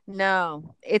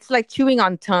 No, it's like chewing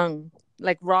on tongue,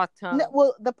 like raw tongue. No,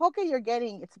 well, the poke you're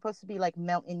getting, it's supposed to be like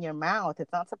melt in your mouth.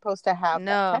 It's not supposed to have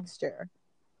that texture.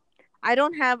 I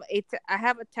don't have I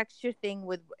have a texture thing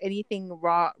with anything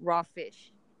raw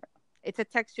fish. It's a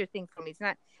texture thing for me. It's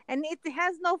not, and it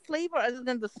has no flavor other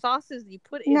than the sauces you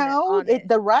put in it.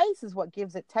 The rice is what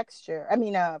gives it texture. I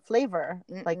mean, flavor.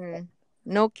 Like.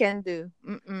 No can do.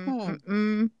 No.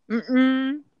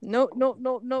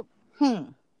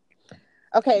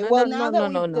 Okay, now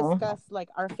that we've discussed like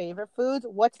our favorite foods,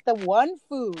 what's the one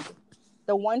food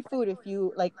if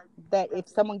you like that if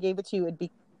someone gave it to you, it'd be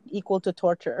equal to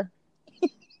torture?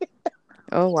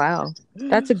 Oh wow,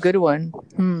 that's a good one.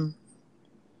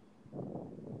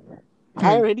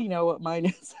 I already know what mine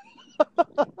is.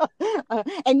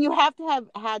 And you have to have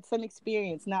had some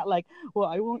experience, not like, well,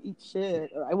 I won't eat shit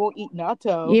or I won't eat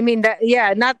natto. You mean that?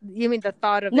 Yeah, not you mean the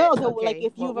thought of it. No, like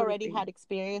if you've already had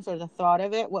experience or the thought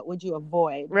of it, what would you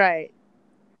avoid? Right.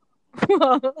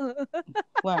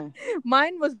 What?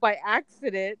 Mine was by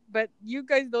accident, but you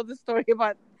guys know the story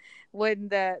about when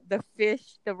the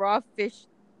raw fish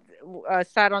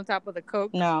sat on top of the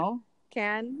Coke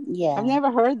can. Yeah, I've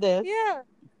never heard this. Yeah.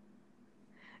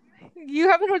 You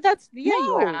haven't heard that? Yeah,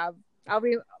 you No. have.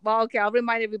 I'll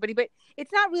remind everybody, but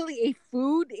it's not really a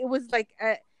food. It was like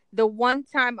the one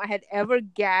time I had ever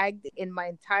gagged in my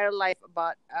entire life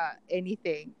about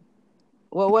anything.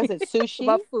 What was it? Sushi?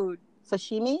 About food.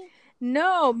 Sashimi?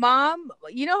 No, Mom.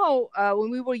 You know how when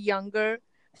we were younger,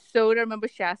 soda, remember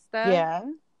Shasta? Yeah.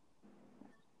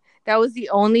 That was the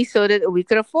only soda that we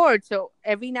could afford. So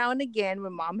every now and again,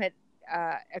 when Mom had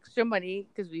extra money,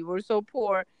 because we were so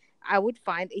poor, I would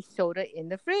find a soda in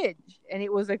the fridge. And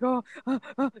it was like,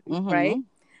 right?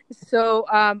 So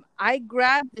I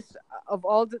grabbed this, of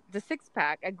all the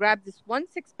six-pack, I grabbed this one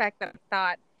six-pack that I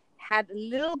thought had a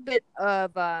little bit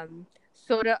of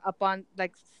soda up on,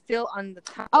 like, still on the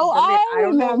top of the lid. I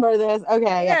remember this.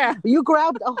 Okay, yeah. You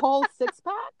grabbed a whole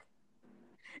six-pack?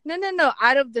 No.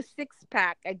 Out of the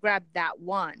six-pack, I grabbed that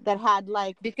one. That had,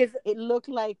 like, because it looked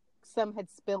like some had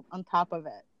spilled on top of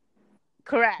it.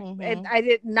 Correct. And I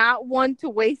did not want to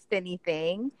waste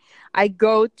anything. I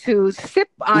go to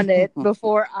sip on it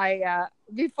before I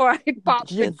pop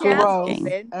the can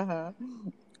open.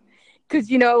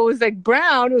 Because, you know, it was like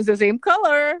brown. It was the same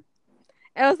color.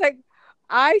 And I was like,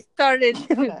 I started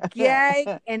to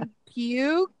gag and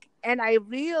puke. And I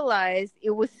realized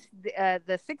it was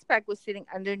the six-pack was sitting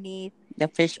underneath the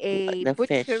fish,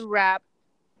 butcher-wrapped.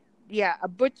 Yeah, a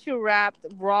butcher-wrapped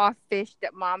raw fish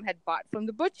that Mom had bought from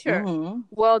the butcher.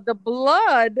 Well, the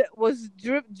blood was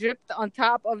dripped on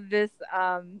top of this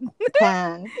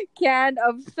can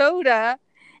of soda.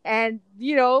 And,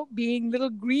 you know, being a little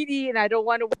greedy and I don't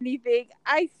want to waste anything,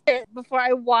 I spit before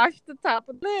I washed the top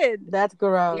of the lid. That's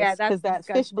gross. Yeah, because that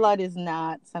fish blood is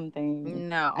not something.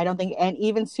 No. I don't think, and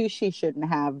even sushi shouldn't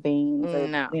have veins.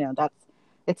 No. You know,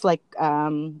 it's like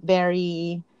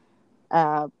very,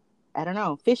 I don't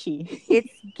know, fishy.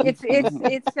 It's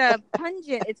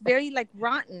pungent. It's very like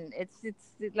rotten. It's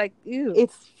like ew.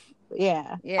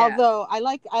 Yeah. Although I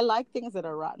like things that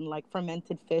are rotten, like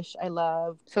fermented fish. I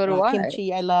love. So do I.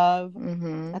 Kimchi. I love.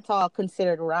 That's all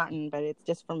considered rotten, but it's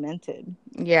just fermented.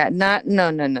 Yeah.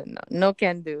 No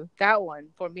can do that one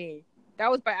for me. That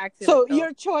was by accident. So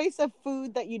your choice of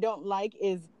food that you don't like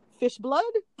is fish blood?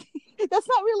 That's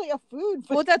not really a food.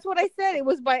 Well, that's what I said. It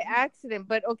was by accident.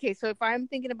 But okay, so if I'm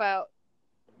thinking about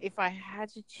if I had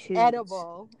to choose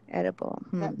edible.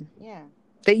 Yeah.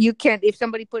 That you can't. If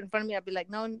somebody put in front of me, I'd be like,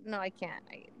 no, I can't.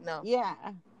 No. Yeah.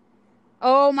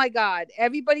 Oh my God!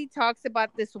 Everybody talks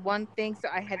about this one thing, so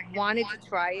I had wanted to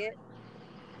try it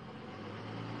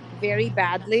very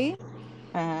badly.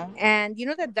 And you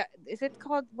know that is it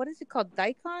called? What is it called?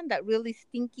 Daikon? That really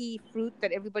stinky fruit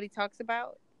that everybody talks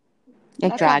about.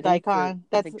 That's not daikon.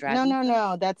 That's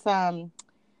no. That's the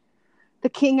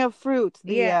king of fruits.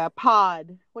 The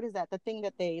pod. What is that? The thing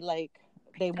that they like.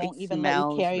 They won't even let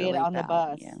you carry it on the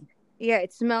bus. Yeah,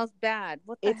 it smells bad.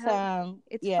 What the hell?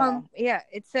 It's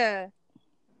it's a.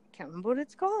 Can't remember what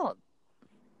it's called.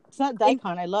 It's not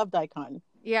daikon. I love daikon.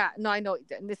 Yeah, no, I know.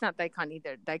 It's not daikon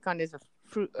either. Daikon is a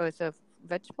fruit. It's a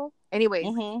vegetable. Anyways,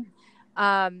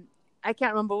 I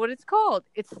can't remember what it's called.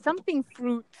 It's something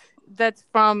fruit that's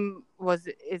from.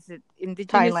 Is it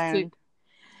indigenous Thailand?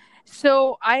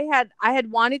 So I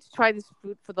had wanted to try this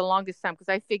fruit for the longest time because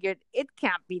I figured it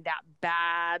can't be that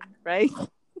bad, right?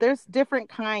 There's different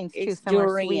kinds too. Some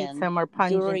are sweet, some are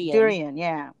pungent. Durian,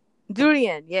 yeah.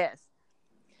 Durian, yes.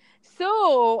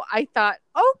 So I thought,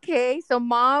 okay, so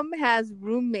Mom has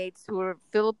roommates who are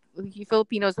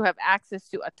Filipinos who have access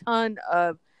to a ton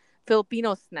of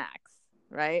Filipino snacks,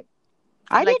 right?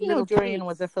 I didn't know durian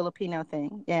was a Filipino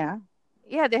thing. Yeah.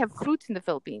 Yeah, they have fruits in the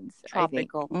Philippines.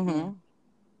 Tropical.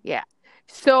 Yeah.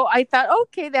 So I thought,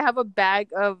 okay, they have a bag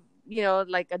of, you know,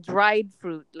 like a dried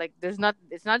fruit. Like it's not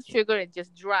sugar, it's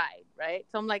just dried, right?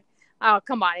 So I'm like, oh,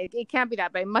 come on, it can't be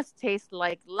that, but it must taste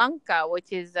like langka,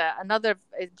 which is another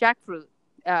jackfruit,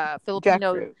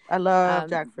 Filipino. Jackfruit. I love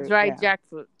jackfruit. Dried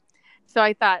jackfruit. So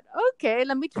I thought, okay,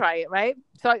 let me try it, right?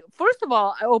 So first of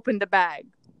all, I opened the bag.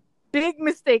 Big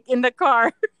mistake in the car.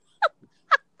 And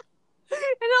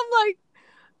I'm like,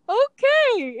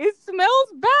 okay, it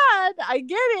smells bad. I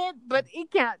get it, but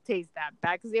it can't taste that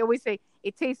bad because they always say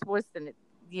it tastes worse than it,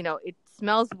 it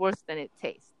smells worse than it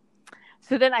tastes.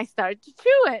 So then I started to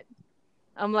chew it.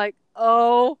 I'm like,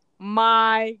 oh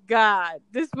my God,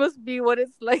 this must be what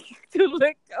it's like to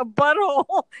lick a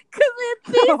butthole because it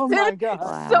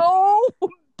tasted so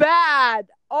bad.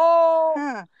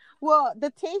 Well, the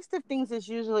taste of things is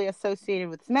usually associated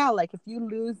with smell. Like if you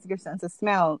lose your sense of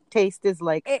smell, taste is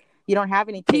like you don't have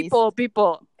any taste.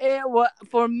 People.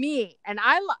 For me, and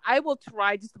I will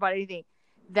try just about anything.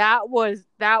 That was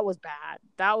bad.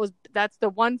 That's the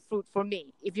one fruit for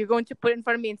me. If you're going to put it in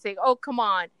front of me and say, "Oh, come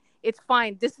on, it's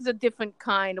fine. This is a different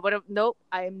kind. Whatever. Nope,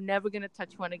 I am never gonna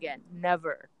touch one again.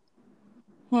 Never.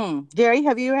 Jerry,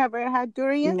 have you ever had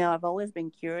durian? No, I've always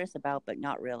been curious about, but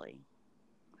not really.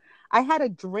 I had a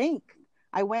drink.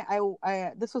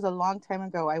 This was a long time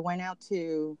ago. I went out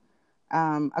to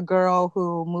a girl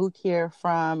who moved here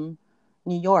from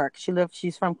New York.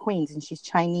 She's from Queens and she's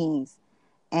Chinese.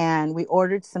 And we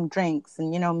ordered some drinks.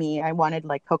 And you know me, I wanted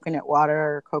like coconut water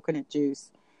or coconut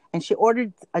juice. And she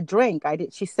ordered a drink.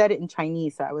 She said it in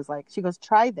Chinese. So I was like, she goes,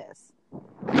 try this.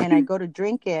 And I go to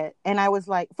drink it. And I was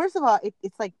like, first of all,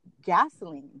 it's like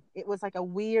gasoline. It was like a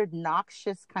weird,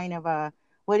 noxious kind of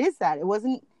what is that?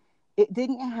 It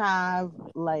didn't have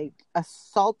like a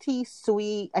salty,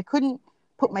 sweet. I couldn't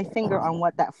put my finger on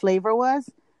what that flavor was.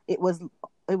 It was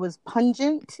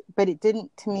pungent, but it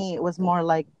didn't, to me, it was more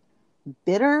like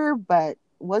bitter, but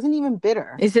wasn't even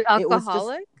bitter. Is it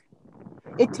alcoholic?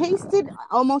 It tasted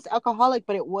almost alcoholic,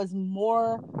 but it was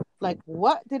more like,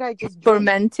 what did I just drink?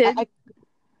 Fermented?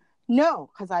 No,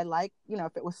 because I like,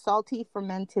 if it was salty,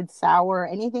 fermented, sour,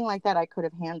 anything like that, I could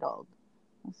have handled.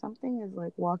 Something is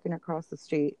like walking across the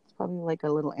street. It's probably like a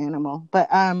little animal. But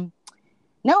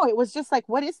no, it was just like,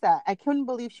 what is that? I couldn't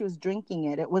believe she was drinking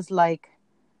it. It was like,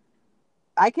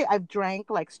 I've drank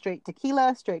like straight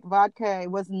tequila, straight vodka.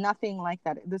 It was nothing like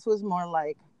that. This was more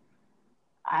like,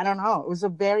 I don't know. It was a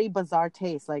very bizarre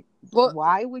taste. Like,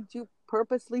 why would you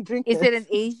purposely drink this? Is it an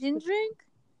Asian drink?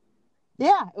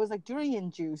 Yeah, it was like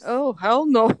durian juice. Oh, hell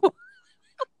no.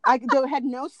 It had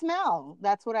no smell.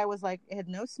 That's what I was like. It had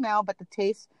no smell, but the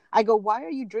taste. I go, why are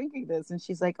you drinking this? And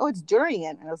she's like, oh, it's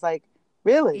durian. And I was like,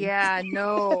 really? Yeah,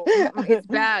 no. It's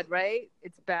bad, right?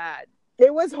 It's bad.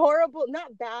 It was horrible.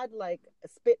 Not bad, like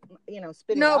spit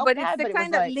no, out but bad, it's the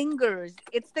kind that like, lingers.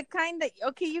 It's the kind that,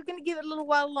 okay, you're going to give it a little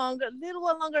while longer,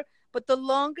 but the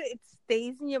longer it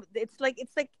stays in your, it's like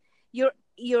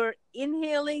you're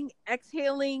inhaling,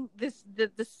 exhaling the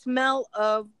smell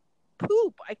of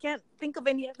poop. I can't think of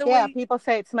any other way. Yeah, people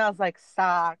say it smells like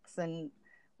socks. And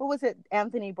what was it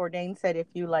Anthony Bourdain said? If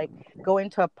you like go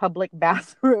into a public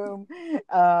bathroom,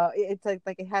 it's like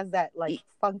it has that like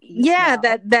funky smell.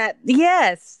 that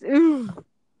yes. Ooh.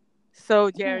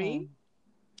 So Jerry,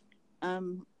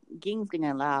 Ging's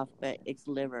gonna laugh, but it's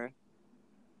liver.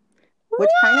 Which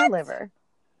kind of liver?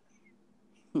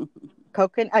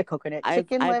 Coconut,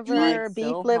 chicken liver,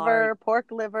 beef liver,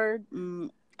 pork liver.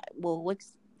 Well,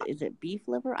 is it beef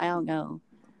liver? I don't know.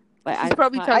 But She's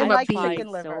probably talking about chicken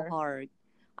liver. So hard.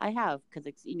 I have, because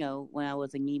it's, when I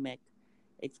was anemic,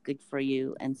 it's good for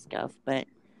you and stuff. But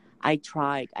I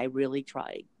really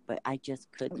tried, but I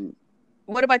just couldn't.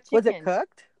 What about chicken? Was it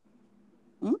cooked?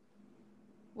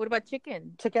 What about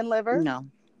chicken? Chicken liver? No.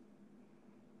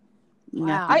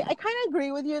 Wow. I kind of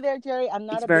agree with you there, Jerry. I'm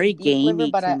not it's a very big beef gamey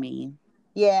liver, but to me.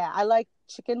 Yeah, I like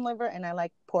chicken liver and I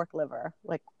like pork liver,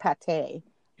 like pate.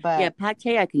 But yeah,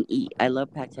 pate I can eat. I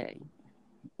love pate.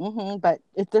 But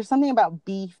if there's something about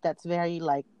beef that's very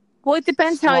like. Well, it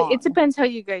depends how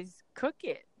you guys cook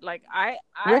it. Like I've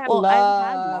had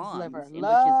mom's liver, which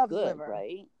is good,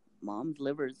 right? Mom's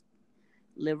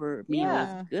liver meal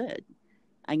is good.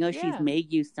 I know she's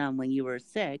made you some when you were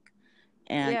sick,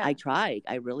 and I tried.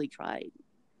 I really tried.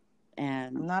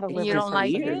 And I'm not a liver. You don't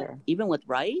like it? Even with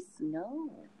rice? No.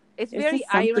 It's very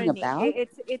irony.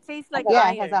 It tastes like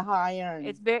iron. It has a high iron.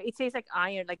 It tastes like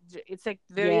iron. Like it's like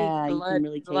very blood. You can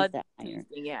really taste that iron.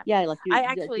 Yeah, like I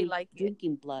actually like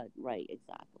drinking blood. Right,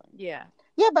 exactly. Yeah.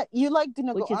 Yeah, but you like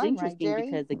dinuguan, which is interesting, right,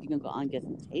 because the dinuguan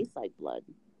doesn't taste like blood.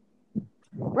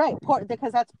 Right,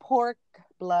 because that's pork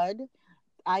blood.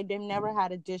 I've never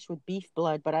had a dish with beef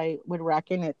blood, but I would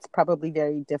reckon it's probably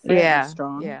very different and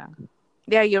strong.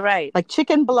 Yeah, you're right. Like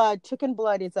chicken blood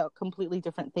is a completely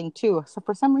different thing too. So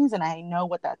for some reason, I know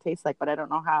what that tastes like, but I don't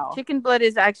know how. Chicken blood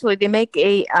is actually, they make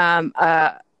a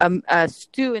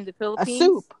stew in the Philippines. A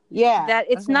soup, yeah. That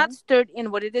it's not stirred in.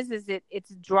 What it is it's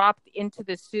dropped into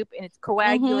the soup and it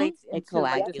coagulates into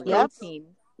like the protein.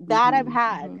 That I've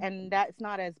had, and that's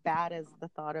not as bad as the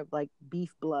thought of like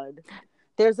beef blood.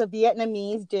 There's a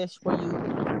Vietnamese dish where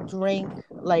you drink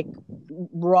like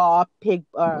raw pig,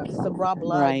 some raw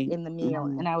blood in the meal,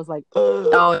 and I was like, ugh.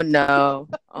 Oh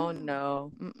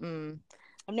no. Mm-mm.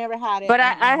 I've never had it, but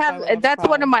I have. That's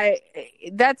one of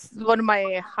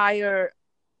my higher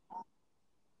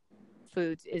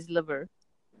foods is liver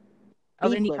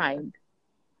of any kind.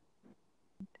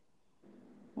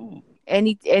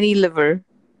 Any liver.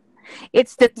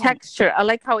 It's the texture. I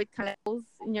like how it kind of goes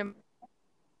in your.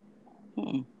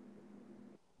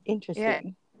 Interesting. Yeah.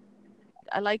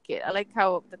 I like it. I like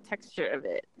how the texture of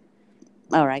it.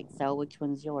 All right. So, which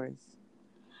one's yours?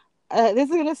 this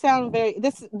is gonna sound very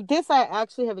this I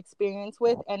actually have experience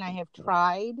with, and I have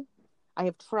tried.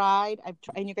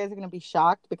 And you guys are gonna be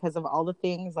shocked because of all the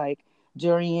things like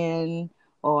durian,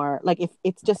 or like if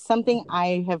it's just something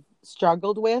I have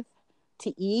struggled with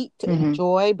to eat, to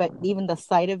enjoy, but even the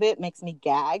sight of it makes me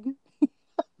gag.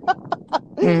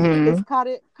 It's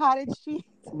cottage cheese.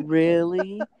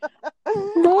 Really?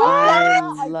 I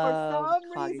for love some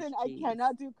cottage reason cheese. I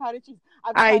cannot do cottage cheese.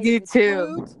 I've I tried do it with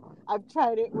too. fruit. I've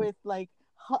tried it with like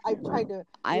I've tried to.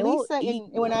 I will Lisa,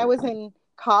 eat. when I was in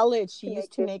college, she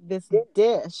used to make this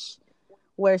dish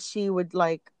where she would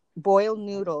like boil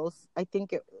noodles. I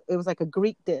think it was like a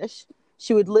Greek dish.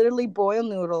 She would literally boil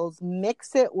noodles,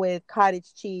 mix it with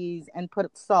cottage cheese, and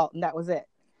put salt, and that was it.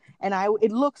 And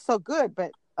it looked so good,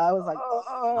 but I was like,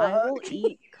 I will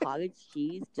eat cottage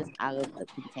cheese just out of the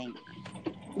container.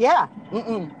 yeah.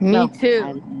 Me too.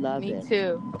 I love Me it.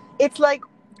 too. It's like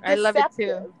I love it too.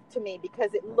 deceptive to me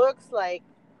because it looks like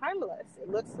harmless. It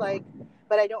looks like,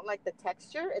 but I don't like the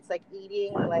texture. It's like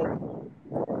eating like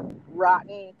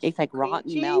rotten. It's like rotten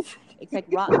cheese. milk. It's like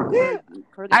rotten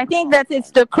curdled I think milk.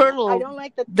 it's the curdle. I don't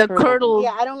like the curdle.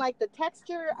 Yeah, I don't like the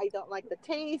texture. I don't like the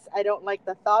taste. I don't like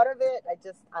the thought of it. I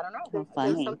don't know. How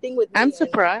funny. There's something with me. I'm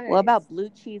surprised. What about blue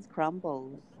cheese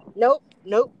crumbles? Nope.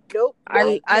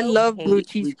 I love blue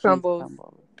cheese crumbles.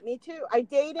 Me too. I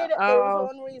dated. There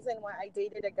was one reason why I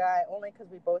dated a guy, only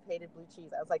because we both hated blue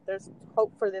cheese. I was like, "There's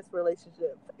hope for this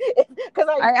relationship." Because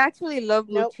I actually love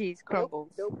blue cheese crumbles.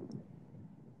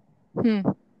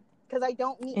 Because I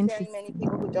don't meet very many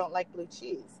people who don't like blue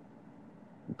cheese.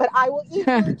 But I will eat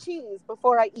blue cheese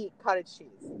before I eat cottage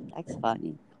cheese. That's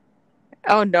funny.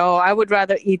 Oh no, I would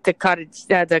rather eat the cottage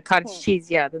cheese,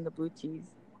 than the blue cheese.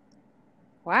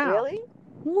 Wow. Really?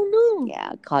 Who knew?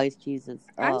 Yeah, cottage cheese is.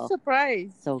 I'm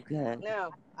surprised. So good.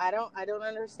 No, I don't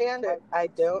understand it. I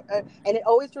don't. And it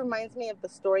always reminds me of the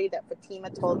story that Fatima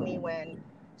told me when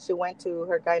she went to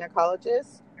her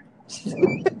gynecologist.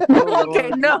 Okay,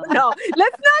 no.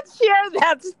 Let's not share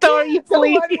that story,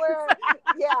 please. The one where,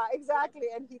 yeah, exactly.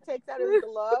 And he takes out his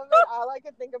glove, and all I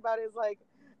can think about is like,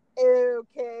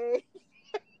 okay.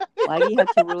 Why do you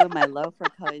have to ruin my love for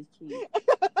cottage cheese?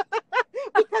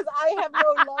 Because I have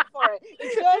no love for it.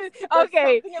 It's just,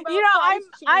 okay,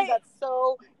 I'm that's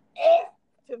so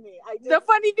to me. The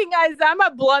funny thing is, I'm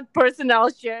a blunt person. I'll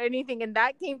share anything, and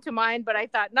that came to mind. But I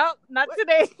thought, no, not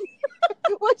today.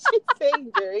 What's she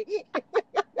saying, Jerry?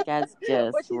 That's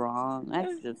just wrong.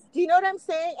 That's just. Do you know what I'm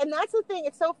saying? And that's the thing.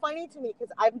 It's so funny to me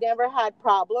because I've never had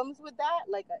problems with that,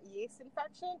 like a yeast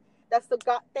infection. That's the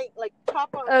thing. Like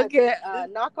knock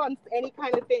on any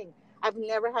kind of thing. I've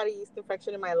never had a yeast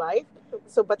infection in my life.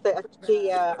 So, but the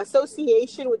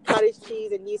association with cottage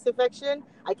cheese and yeast infection,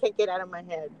 I can't get out of my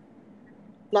head.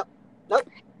 Nope.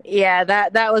 Yeah,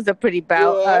 that was a pretty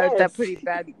bout. Yes. Pretty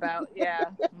bad bout. Yeah.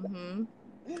 Mm-hmm.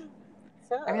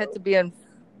 So I had to be on.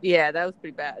 Yeah, that was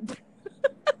pretty bad.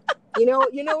 You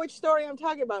know which story I'm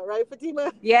talking about, right,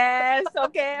 Fatima? Yes.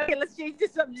 Okay. Let's change the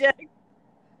subject.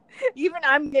 Even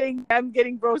I'm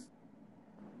getting gross.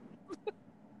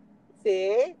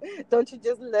 See, don't you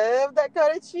just love that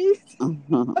cottage cheese?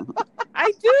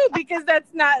 I do, because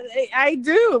that's not. I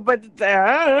do, but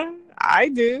I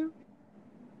do.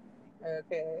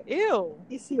 Okay. Ew.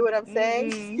 You see what I'm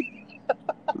saying?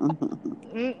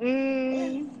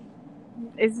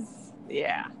 It's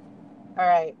yeah. All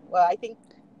right. Well, I think.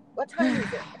 What time is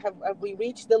it? Have we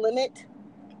reached the limit?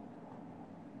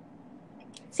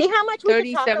 See how much we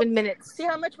 37 minutes. See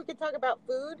how much we could talk about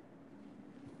food?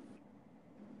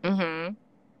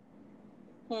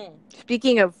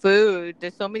 Speaking of food,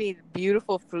 there's so many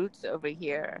beautiful fruits over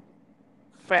here.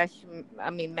 Fresh,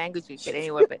 mangoes you get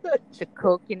anywhere, but the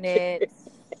coconuts.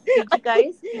 Did you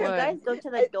guys go to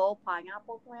the Dole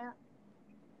pineapple plant?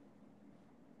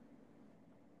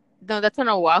 No, that's on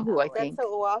Oahu, I think. That's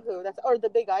Oahu. Or the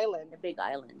Big Island. The Big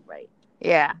Island, right?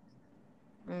 Yeah.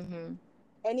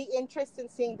 Any interest in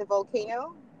seeing the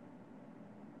volcano?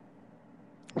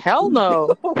 Hell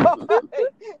no.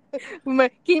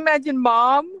 Can you imagine,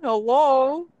 Mom?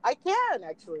 Hello? I can,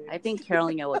 actually. I think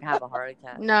Carolina would have a heart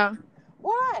attack. No.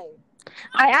 Why?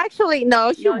 I actually,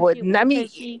 no, she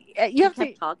wouldn't. She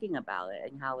kept talking about it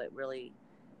and how it really...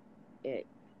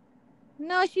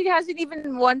 No, she hasn't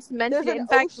even once mentioned it. In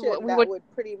fact, that would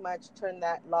pretty much turn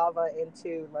that lava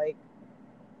into, like,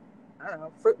 I don't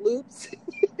know, Fruit Loops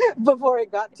before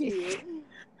it got to you.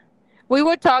 We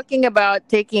were talking about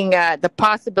taking the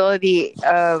possibility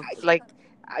of, like,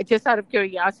 just out of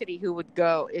curiosity, who would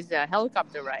go, is a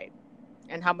helicopter ride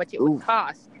and how much it would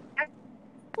cost.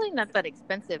 Actually, not that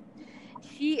expensive.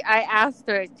 I asked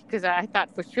her, because I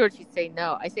thought for sure she'd say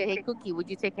no. I said, hey, Cookie, would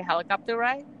you take a helicopter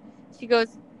ride? She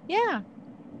goes, Yeah.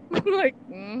 I'm like,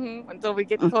 until we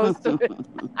get close to it.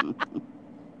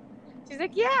 She's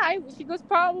like, yeah. She goes,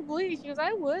 probably. She goes,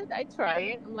 I would. I'd try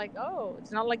it. I'm like, oh,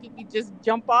 it's not like you could just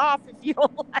jump off if you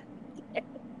don't like it.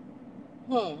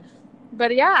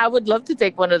 But yeah, I would love to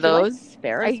take one of those.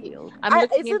 Ferris wheel.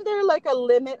 Isn't there like a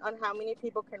limit on how many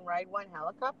people can ride one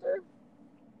helicopter?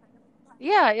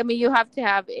 Yeah, I mean, you have to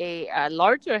have a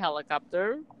larger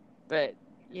helicopter, but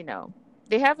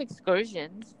they have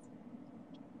excursions.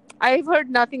 I've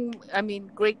heard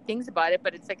great things about it,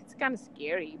 but it's kind of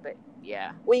scary. But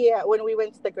yeah, when we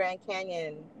went to the Grand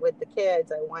Canyon with the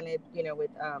kids, I wanted,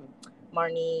 with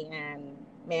Marnie and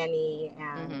Manny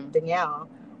and Danielle,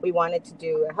 we wanted to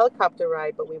do a helicopter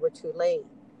ride, but we were too late.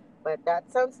 But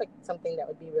that sounds like something that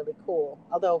would be really cool,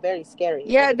 although very scary.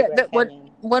 Yeah,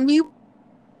 when we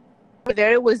were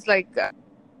there, it was like,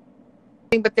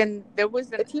 but then there was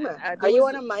Fatima, are you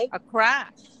on a mic? A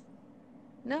crash.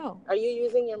 No. Are you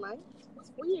using your mic?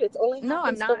 It's weird. It's only no,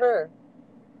 I'm happens not. to her.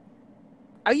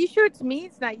 Are you sure it's me?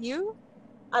 It's not you?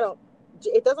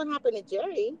 It doesn't happen to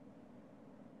Jerry.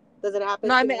 Does it happen?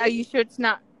 No, I mean, are you sure it's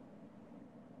not?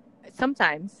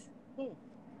 Sometimes.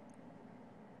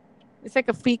 It's like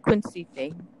a frequency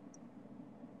thing.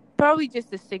 Probably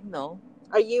just a signal.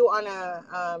 Are you on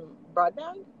a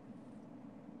broadband?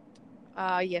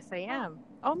 Yes, I am.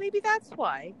 Oh, maybe that's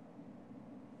why.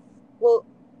 Well,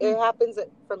 it happens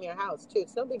from your house too.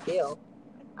 It's no big deal.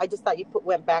 I just thought you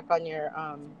went back on your.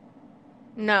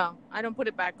 No, I don't put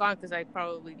it back on because I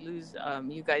probably lose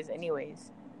you guys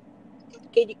anyways.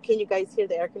 Can you guys hear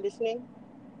the air conditioning?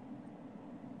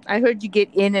 I heard you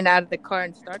get in and out of the car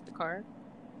and start the car.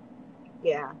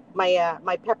 Yeah,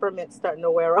 my peppermint's starting to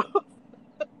wear off.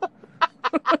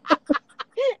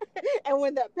 And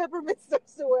when that peppermint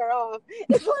starts to wear off,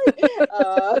 it's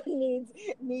like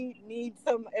needs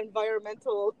some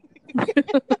environmental.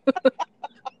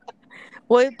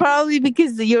 Well, probably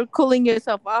because you're cooling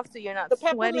yourself off, so you're not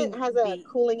sweating. The peppermint has a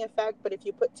cooling effect, but if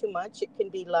you put too much, it can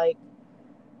be like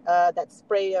that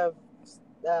spray of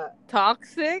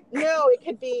toxic. No, it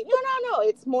could be no.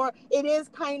 It's more. It is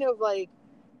kind of like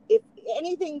if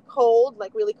anything cold,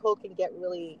 like really cold,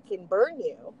 can burn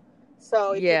you.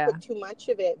 So if you put too much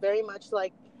of it, very much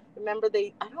like, remember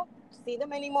I don't see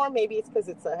them anymore. Maybe it's because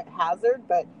it's a hazard,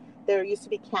 but there used to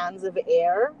be cans of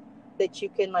air that you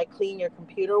can like clean your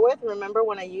computer with. Remember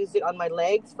when I used it on my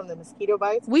legs from the mosquito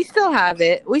bites? We still have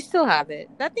it.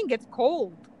 That thing gets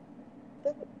cold.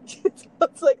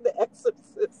 It's like The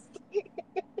Exorcist.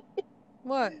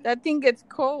 What? That thing gets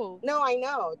cold. No, I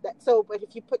know that. But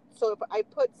if I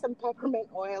put some peppermint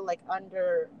oil like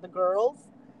under the girls,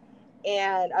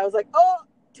 and I was like, oh,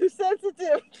 too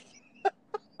sensitive.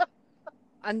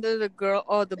 Under the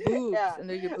boobs. Yeah.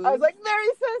 Under your boobs. I was like, very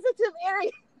sensitive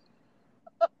area.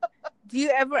 Do you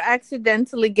ever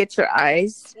accidentally get your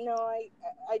eyes? No, I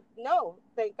no,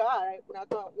 thank God.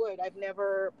 Knock on wood. I've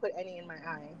never put any in my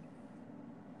eye.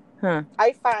 Huh.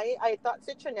 I thought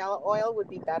citronella oil would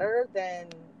be better than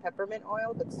peppermint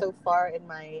oil, but so far in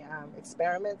my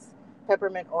experiments,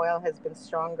 peppermint oil has been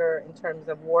stronger in terms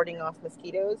of warding off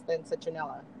mosquitoes than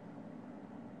citronella.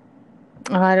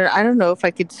 I don't know if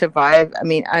I could survive. I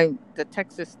mean, the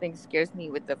Texas thing scares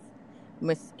me with the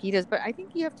mosquitoes, but I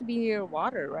think you have to be near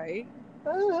water, right?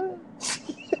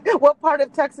 What part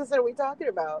of Texas are we talking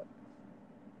about?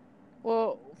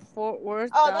 Well, Fort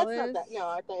Worth, Dallas. That's not that. No,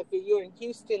 I thought if you're in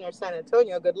Houston or San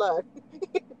Antonio, good luck.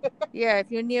 Yeah,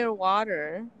 if you're near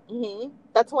water. Mm-hmm.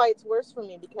 That's why it's worse for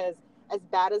me, because as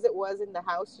bad as it was in the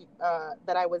house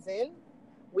that I was in,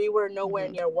 we were nowhere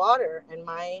near water, and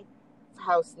my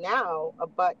house now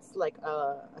abuts like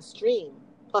a stream.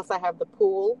 Plus, I have the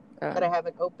pool that I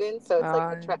haven't opened, so it's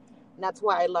like a trap. And that's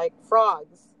why I like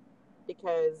frogs,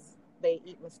 because they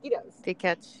eat mosquitoes. They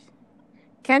catch.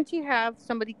 Can't you have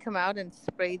somebody come out and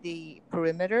spray the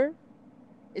perimeter?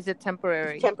 Is it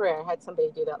temporary? It's temporary. I had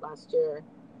somebody do that last year.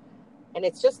 And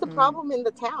it's just the problem in the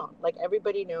town. Like,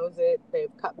 everybody knows it. They've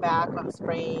cut back on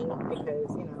spraying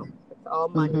because, it's all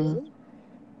money.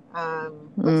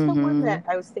 What's the one that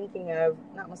I was thinking of?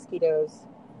 Not mosquitoes.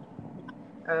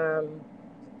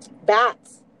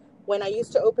 Bats. When I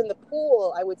used to open the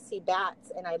pool, I would see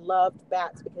bats, and I loved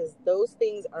bats because those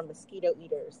things are mosquito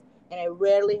eaters. And I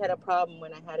rarely had a problem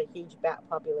when I had a huge bat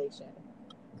population.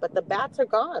 But the bats are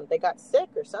gone. They got sick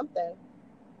or something.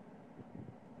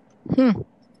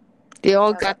 They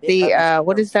all got the,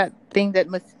 what is that thing that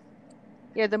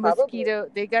the mosquito,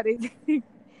 they got it.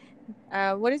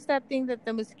 What is that thing that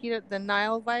the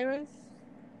Nile virus?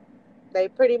 They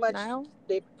pretty much,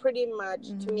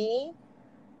 to me,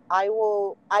 I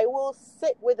will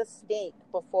sit with a snake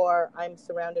before I'm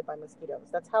surrounded by mosquitoes.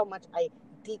 That's how much I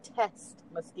detest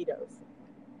mosquitoes.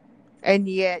 And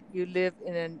yet you live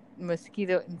in a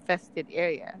mosquito-infested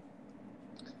area.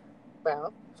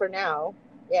 Well, for now,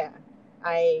 yeah,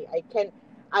 I can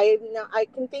I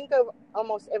can think of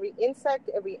almost every insect,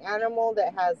 every animal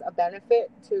that has a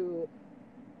benefit to.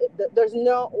 There's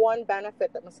no one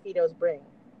benefit that mosquitoes bring.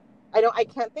 I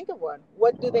can't think of one.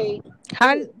 What do they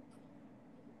How do? did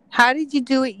how did you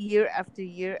do it year after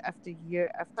year after year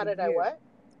How after did I year? what?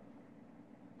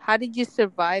 How did you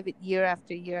survive it year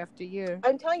after year after year?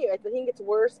 I'm telling you, I think it's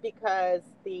worse because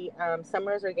the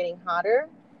summers are getting hotter,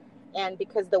 and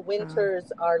because the Uh,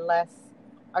 winters are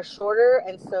shorter,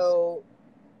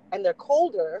 and they're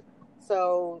colder,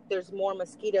 so there's more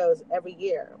mosquitoes every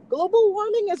year. Global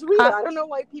warming is real. how I don't know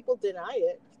why people deny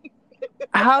it.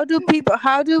 how do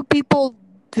people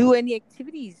do any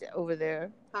activities over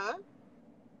there? Huh?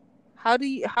 How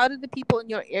do the people in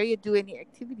your area do any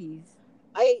activities?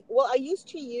 I used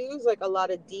to use like a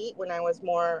lot of DEET when I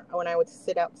would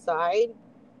sit outside,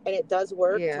 and it does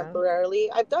work Yeah.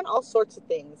 temporarily. I've done all sorts of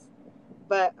things,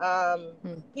 but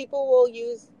Hmm. people will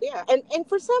use, yeah, and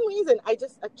for some reason I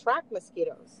just attract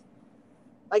mosquitoes.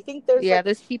 I think there's Yeah, like,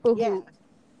 there's people yeah, who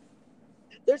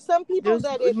there's some people there's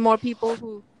that if, more people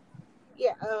who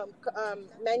yeah,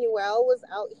 Manuel was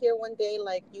out here one day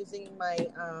like using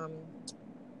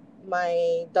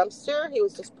my dumpster. He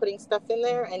was just putting stuff in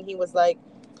there, and he was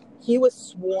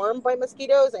swarmed by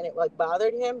mosquitoes, and it like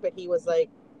bothered him, but he was like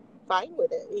fine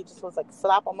with it. He just was like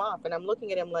slap them off, and I'm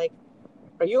looking at him like,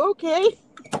 "Are you okay?"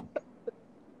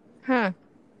 huh.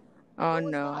 Oh What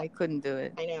was no, that? I couldn't do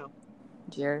it. I know.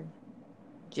 Jerry.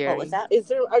 What was Jerry.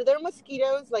 that? Are there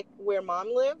mosquitoes like where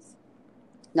mom lives?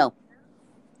 No.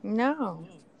 No.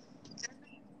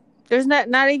 There's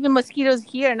not even mosquitoes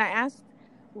here. And I asked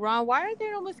Ron, why are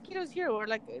there no mosquitoes here? Or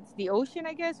like it's the ocean,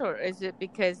 I guess, or is it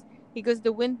because he goes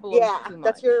the wind blows Yeah, too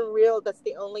much? that's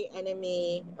the only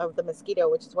enemy of the mosquito,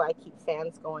 which is why I keep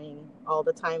fans going all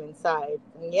the time inside.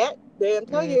 And yet, I'm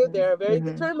telling you, they're very Mm-hmm.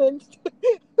 determined.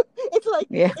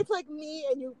 Yeah. It's like me,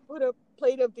 and you put a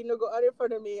plate of dinogo out in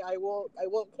front of me. I won't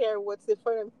care what's in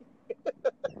front of me.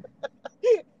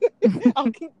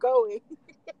 I'll keep going.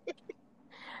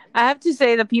 I have to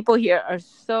say the people here are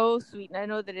so sweet. And I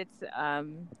know that it's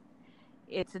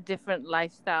a different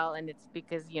lifestyle and it's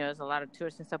because, there's a lot of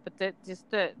tourists and stuff, but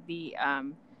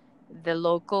the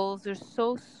locals are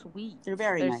so sweet. They're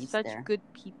very They're nice such there. good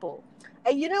people.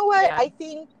 And you know what? Yeah. I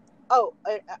think. Oh,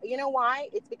 you know why?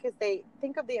 It's because they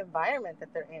think of the environment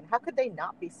that they're in. How could they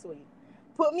not be sweet?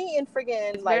 Put me in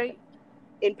friggin' It's like very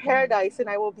in paradise, and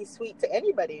I will be sweet to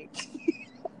anybody.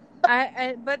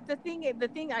 but the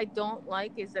thing I don't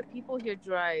like is that people here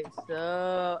drive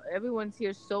so everyone's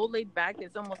here so laid back.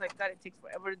 It's almost like God, it takes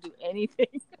forever to do anything.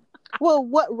 Well,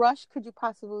 what rush could you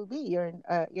possibly be? You're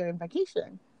in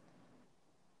vacation.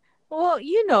 Well,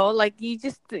 like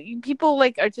people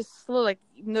like are just slow. Like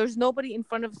there's nobody in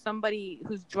front of somebody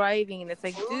who's driving, and it's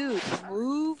like, dude,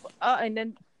 move. And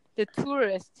then the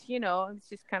tourists, it's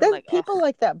just kind of There's like, people ugh.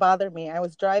 like that bother me. I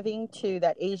was driving to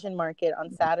that Asian market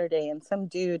on Saturday, and some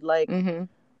dude like Mm-hmm.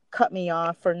 cut me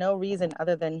off for no reason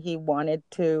other than he wanted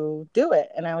to do it.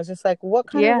 And I was just like, what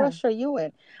kind of Yeah. rush are you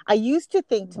in? I used to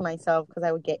think to myself, because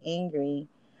I would get angry,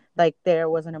 like there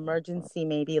was an emergency,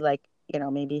 maybe like,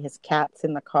 maybe his cat's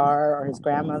in the car or his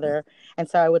grandmother. And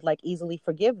so I would like easily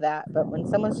forgive that. But when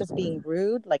someone's just being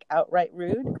rude, like outright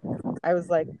rude, I was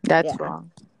like, That's yeah.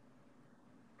 wrong.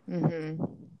 Mm-hmm.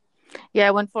 Yeah,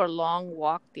 I went for a long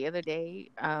walk the other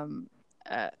day.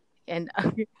 Uh, and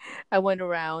I went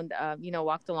around,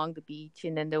 walked along the beach,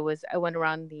 and then I went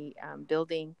around the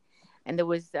building, and there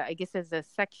was, I guess, there's a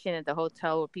section at the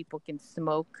hotel where people can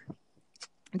smoke.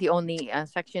 The only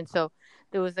section, so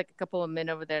there was like a couple of men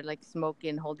over there, like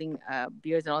smoking, holding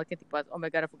beers, and all I can think about is, oh my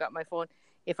God, I forgot my phone.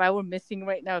 If I were missing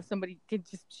right now, if somebody could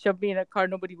just shove me in a car,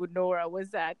 nobody would know where I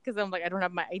was at because I'm like, I don't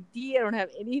have my ID, I don't have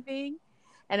anything.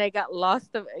 And I got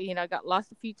lost a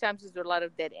few times because there were a lot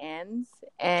of dead ends,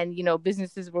 and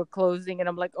businesses were closing, and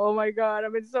I'm like, oh my God,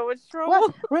 I'm in so much Well,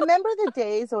 trouble. remember the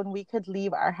days when we could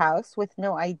leave our house with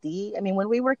no ID? I mean, when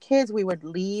we were kids, we would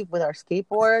leave with our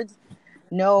skateboards,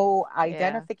 no Yeah.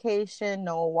 identification,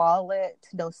 no wallet,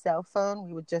 no cell phone.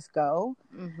 We would just go.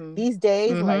 Mhm. These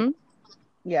days, like, Mhm.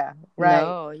 yeah, right.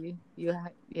 No,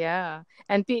 yeah.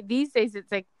 And these days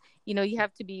it's like, you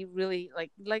have to be really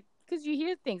like because you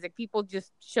hear things like people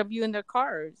just shove you in their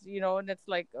cars, and it's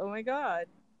like, oh my God.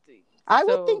 I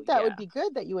would So think that would yeah. be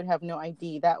good that you would have no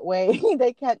ID. That way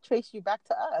they can't trace you back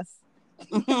to us.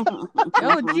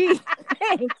 Oh, gee,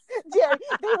 thanks. Jerry,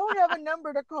 they won't have a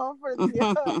number to call for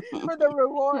the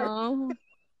reward. Oh,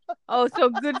 Oh, so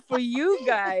good for you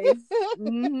guys.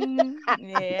 Mm-hmm.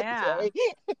 Yeah.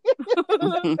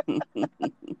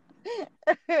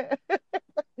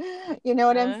 You know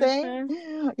what I'm saying?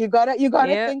 Uh-huh. You gotta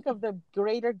Yeah. think of the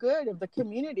greater good of the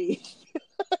community.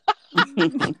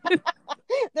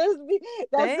 there's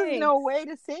there's no Thanks. way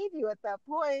to save you at that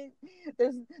point.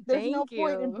 There's there's no Thank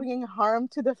point in you. bringing harm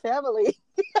to the family.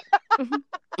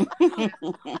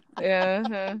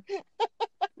 Uh-huh.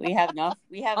 We have enough.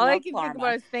 We have All I enough can think karma.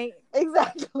 about is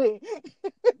Exactly.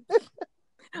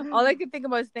 all I can think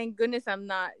about is thank goodness I'm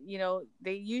not,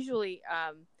 they usually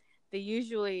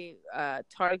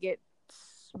target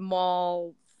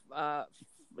small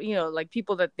like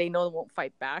people that they know won't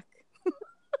fight back.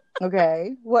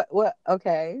 Okay. What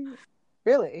okay.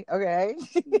 Really? Okay.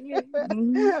 Yeah.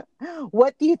 Mhm.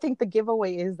 What do you think the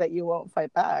giveaway is that you won't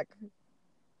fight back?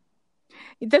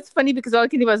 That's funny because all I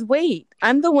can think about is wait,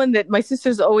 I'm the one that my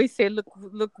sisters always say look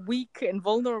weak and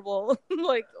vulnerable. I'm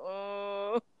like,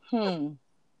 oh.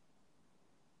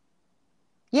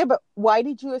 Yeah, but why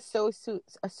did you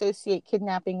associate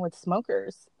kidnapping with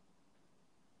smokers?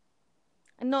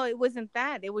 No, it wasn't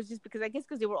that. It was just because I guess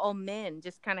because they were all men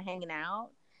just kind of hanging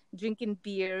out, drinking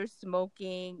beer,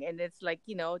 smoking, and it's like,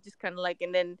 just kind of like,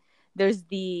 and then there's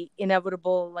the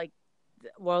inevitable, like,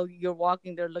 while you're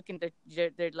walking, they're like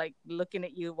looking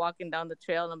at you walking down the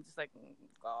trail, and I'm just like, oh,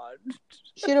 God.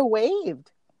 Should have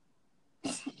waved.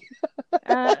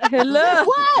 Hello.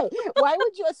 Why? Why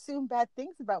would you assume bad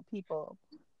things about people?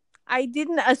 I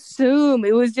didn't assume.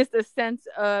 It was just a sense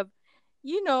of,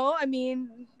 I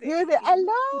mean, You're the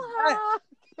aloha.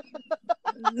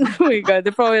 oh my God,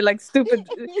 they're probably like stupid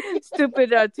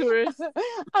tourists.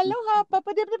 Aloha,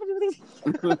 papa.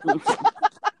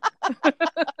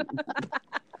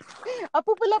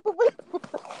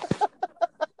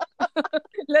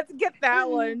 Let's get that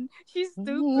one. She's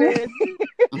stupid.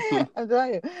 I'm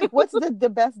telling you. What's the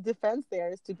best defense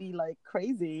there is to be like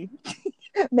crazy.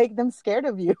 Make them scared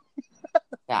of you.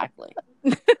 Exactly.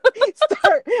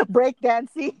 Start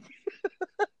breakdancing.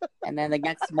 And then the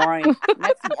next morning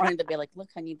they'll be like, "Look,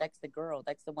 honey, that's the girl.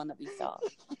 That's the one that we saw."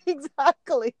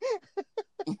 Exactly.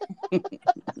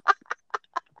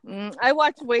 I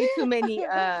watch way too many.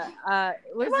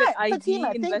 What is it? IG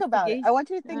Fatima, think about it. I want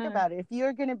you to think about it. If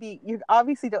you're gonna be, you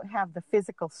obviously don't have the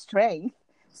physical strength.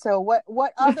 So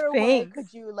what other way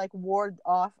could you like ward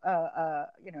off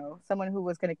someone who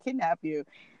was gonna kidnap you?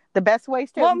 The best way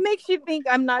is to. What makes you think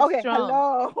I'm not strong?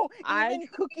 Hello. Even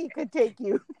Cookie could take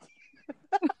you.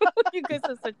 You guys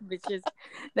are such bitches.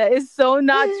 That is so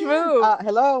not true.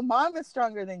 Hello, Mom is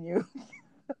stronger than you.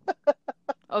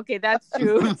 Okay, that's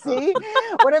true. See,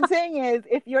 what I'm saying is,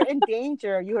 if you're in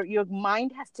danger, your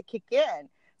mind has to kick in.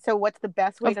 So, what's the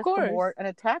best way to thwart an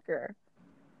attacker?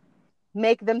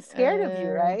 Make them scared of you,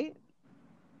 right?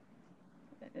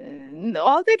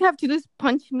 All they'd have to do is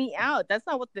punch me out. That's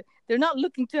not what they're not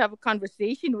looking to have a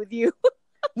conversation with you.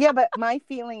 Yeah, but my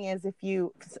feeling is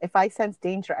if I sense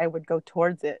danger, I would go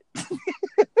towards it.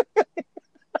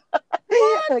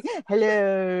 Like,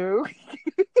 hello.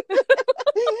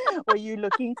 Were you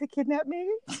looking to kidnap me?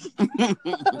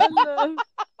 Oh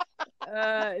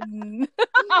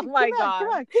my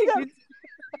God. Come on.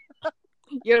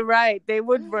 You're right. They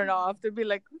would run off. They'd be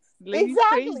like, lady's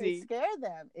crazy. Scare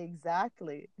them.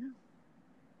 Exactly.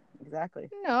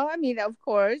 No, I mean, of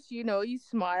course, you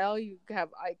smile, you have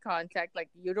eye contact. Like,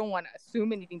 you don't want to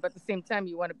assume anything, but at the same time,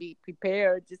 you want to be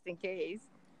prepared just in case.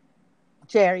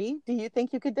 Jerry, do you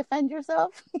think you could defend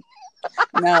yourself?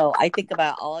 No, I think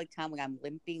about all the time when I'm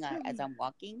limping as I'm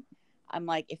walking. I'm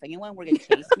like, if anyone were to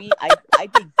chase me,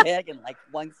 I'd be dead in like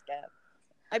one step.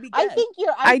 I'd be dead.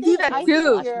 I do that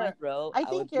too. I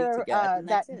think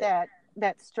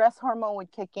that stress hormone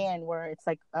would kick in where it's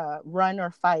like run or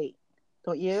fight.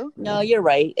 Don't you? No, you're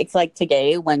right. It's like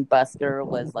today when Buster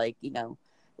was like,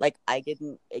 like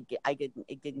it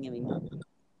didn't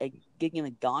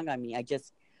even dawn on me. I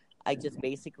just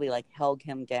basically like held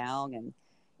him down and,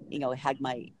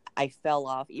 I fell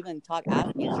off. Even Todd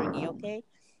asked me, "Is your knee okay?"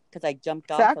 Because I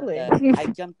jumped off of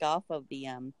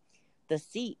the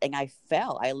seat and I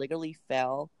fell. I literally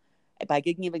fell. But I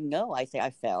didn't even know. I say I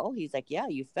fell. He's like, "Yeah,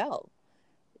 you fell."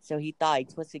 So he thought I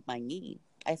twisted my knee.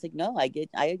 I said, "No, I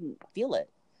didn't feel it."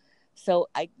 So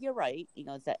you're right.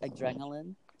 It's that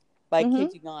adrenaline. But I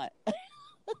kid you not,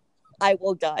 I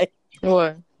will die.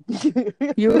 What?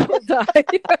 You will die.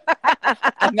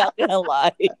 I'm not gonna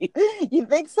lie. You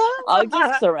think so? I'll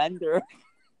just surrender.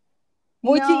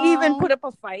 Would you even put up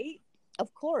a fight?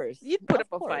 Of course, you'd put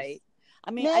up a fight.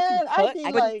 I mean, I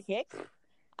can kick.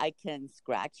 I can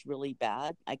scratch really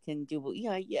bad. I can do.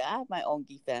 I have my own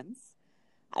defense.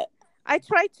 I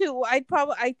try to.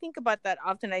 I think about that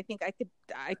often. I think I could.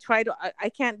 I try to. I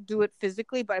can't do it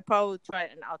physically, but I probably try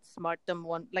and outsmart them.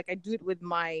 One like I do it with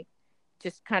my,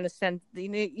 just kind of send.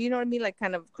 You know what I mean? Like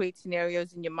kind of create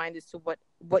scenarios in your mind as to what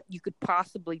you could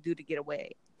possibly do to get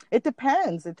away. It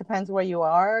depends. It depends where you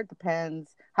are. It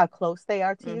depends how close they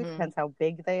are to you. It Mm-hmm. depends how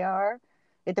big they are.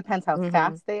 It depends how Mm-hmm.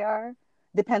 fast they are.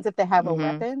 Depends if they have a Mm-hmm.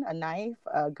 weapon, a knife,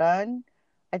 a gun.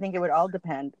 I think it would all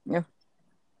depend. Yeah.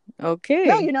 No, Okay.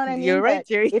 you know what I You're mean? right, But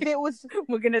Jerry. if it was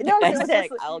We're gonna no, I said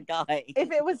I'll die.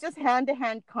 if it was just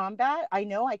hand-to-hand combat, I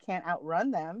know I can't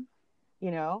outrun them,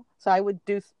 you know? So I would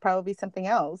do probably something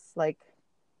else, like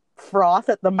froth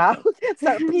at the mouth,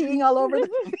 start peeing all over the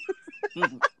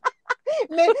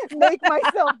make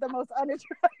myself the most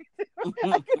unattractive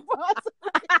I could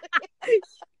possibly.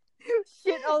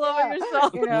 shit all over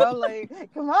yourself. You know, like,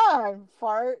 come on,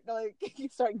 fart, like you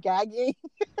start gagging.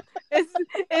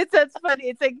 That's funny.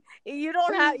 It's like you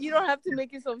don't have to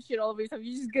make yourself shit all over yourself.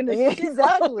 You're just gonna shit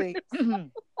Exactly.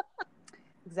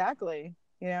 Exactly.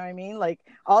 You know what I mean? Like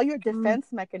all your defense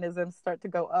mechanisms start to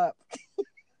go up.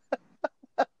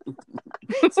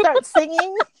 Start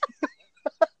singing.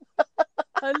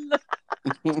 I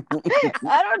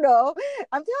don't know.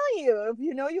 I'm telling you, if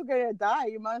you know you're gonna die,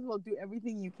 you might as well do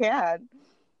everything you can.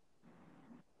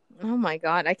 Oh my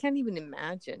god, I can't even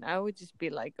imagine. I would just be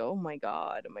like, oh my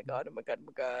god, oh my god, oh my god, oh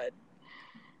my god.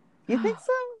 You think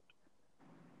so?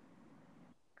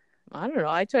 I don't know.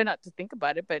 I try not to think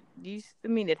about it, but I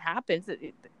mean, it happens.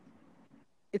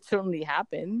 It certainly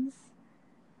happens.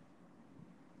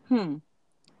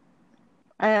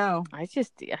 I know. I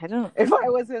don't. If I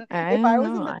was in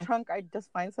know. the trunk, I'd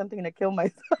just find something to kill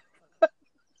myself.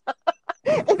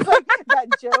 It's like that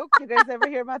joke. You guys ever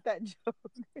hear about that joke?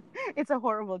 It's a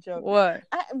horrible joke. What?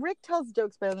 Rick tells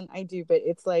jokes better than I do, but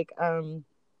it's like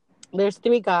there's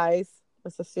three guys.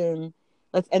 Let's assume.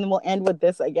 And we'll end with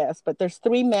this, I guess. But there's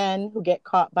three men who get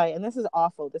caught by, and this is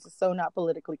awful. This is so not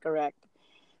politically correct.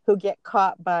 Who get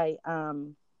caught by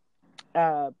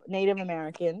Native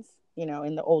Americans, you know,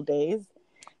 in the old days.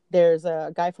 There's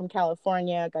a guy from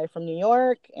California, a guy from New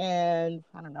York, and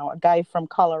I don't know, a guy from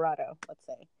Colorado, let's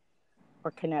say,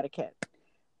 or Connecticut.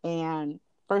 And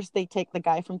first they take the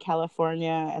guy from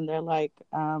California and they're like,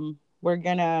 we're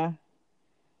gonna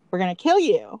kill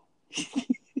you.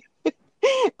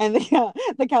 And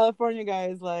the California guy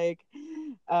is like,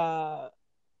 they're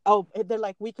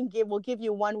like, we'll give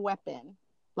you one weapon,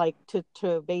 like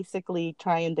to basically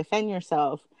try and defend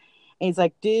yourself. And he's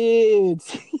like,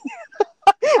 dudes,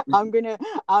 I'm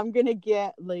gonna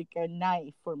get like a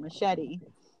knife or machete.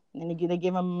 And they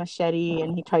give him a machete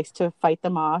and he tries to fight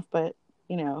them off, but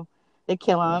you know, they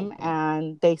kill him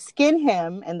and they skin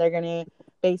him, and they're gonna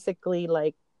basically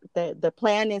like the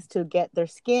plan is to get their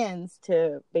skins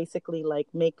to basically like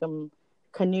make them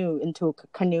into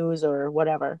canoes or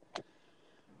whatever.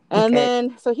 And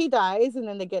then so he dies, and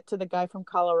then they get to the guy from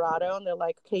Colorado and they're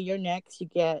like, okay, you're next. You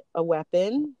get a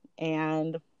weapon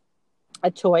and a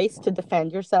choice to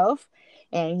defend yourself.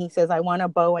 And he says, I want a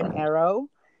bow and arrow.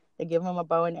 They give him a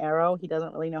bow and arrow. He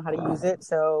doesn't really know how to use it.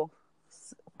 So,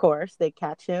 of course, they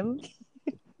catch him.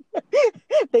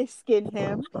 They skin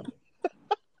him.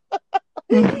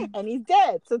 And he's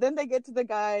dead. So then they get to the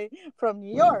guy from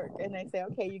New York. And they say,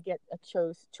 okay, you get a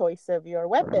choice of your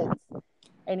weapons.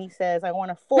 And he says, I want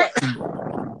a fork.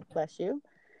 Bless you.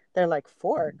 They're like,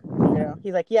 fork? You know,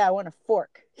 he's like, yeah, I want a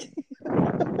fork.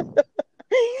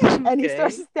 And he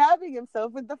starts stabbing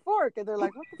himself with the fork, and they're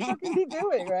like, what the fuck is he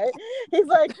doing, right? He's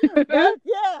like, yeah,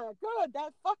 good,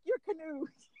 that fuck your canoe.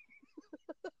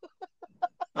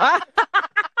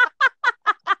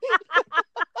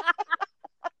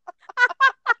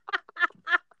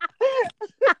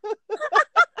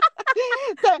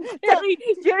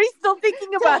 Jerry's still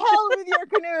thinking about to hell with your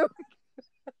canoe.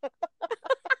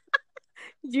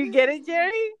 Did you get it,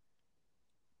 Jerry?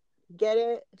 Get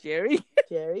it?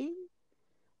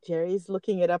 Jerry's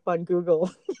looking it up on Google.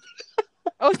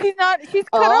 Oh, she's not. She's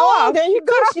cut off. There you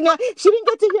go. She didn't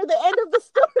get to hear the end of the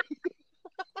story.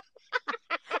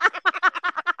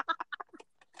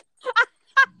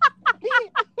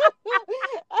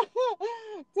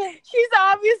 She's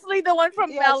obviously the one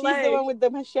from LA. She's the one with the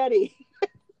machete.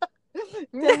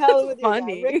 To hell with you.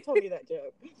 Yeah, Rick told me that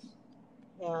joke.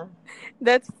 Yeah.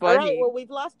 That's funny. All right, well,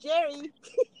 we've lost Jerry.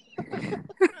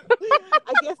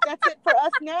 I guess that's it for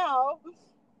us now.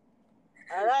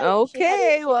 All right.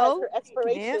 Okay, well. Her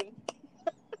expiration. Yeah.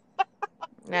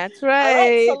 That's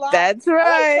right. That's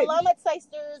right. All right, salamat,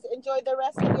 sisters. Enjoy the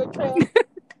rest of your trip.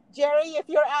 Jerry, if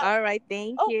you're out. All right,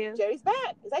 thank you. Jerry's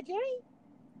back. Is that Jerry?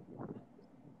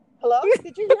 Hello?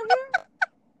 Did you hear her?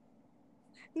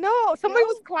 No, somebody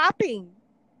was clapping.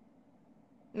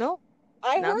 No,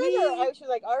 I not heard me. her. She was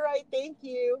like, all right, thank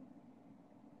you.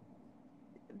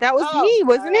 That was me,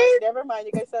 wasn't right, it? never mind.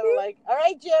 You guys sounded like, all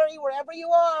right, Jerry, wherever you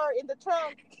are in the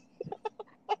trunk,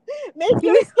 make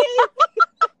your escape.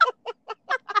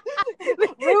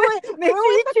 Make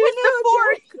sure you choose the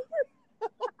fork.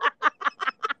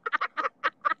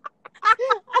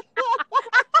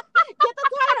 Get the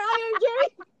tire iron, Jerry.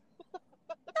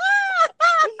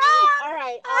 All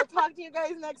right, I'll talk to you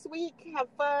guys next week. Have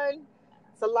fun.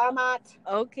 Salamat.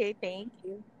 Okay, thank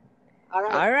you. All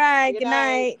right. All right. Good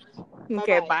night.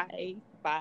 Okay, Bye-bye. bye.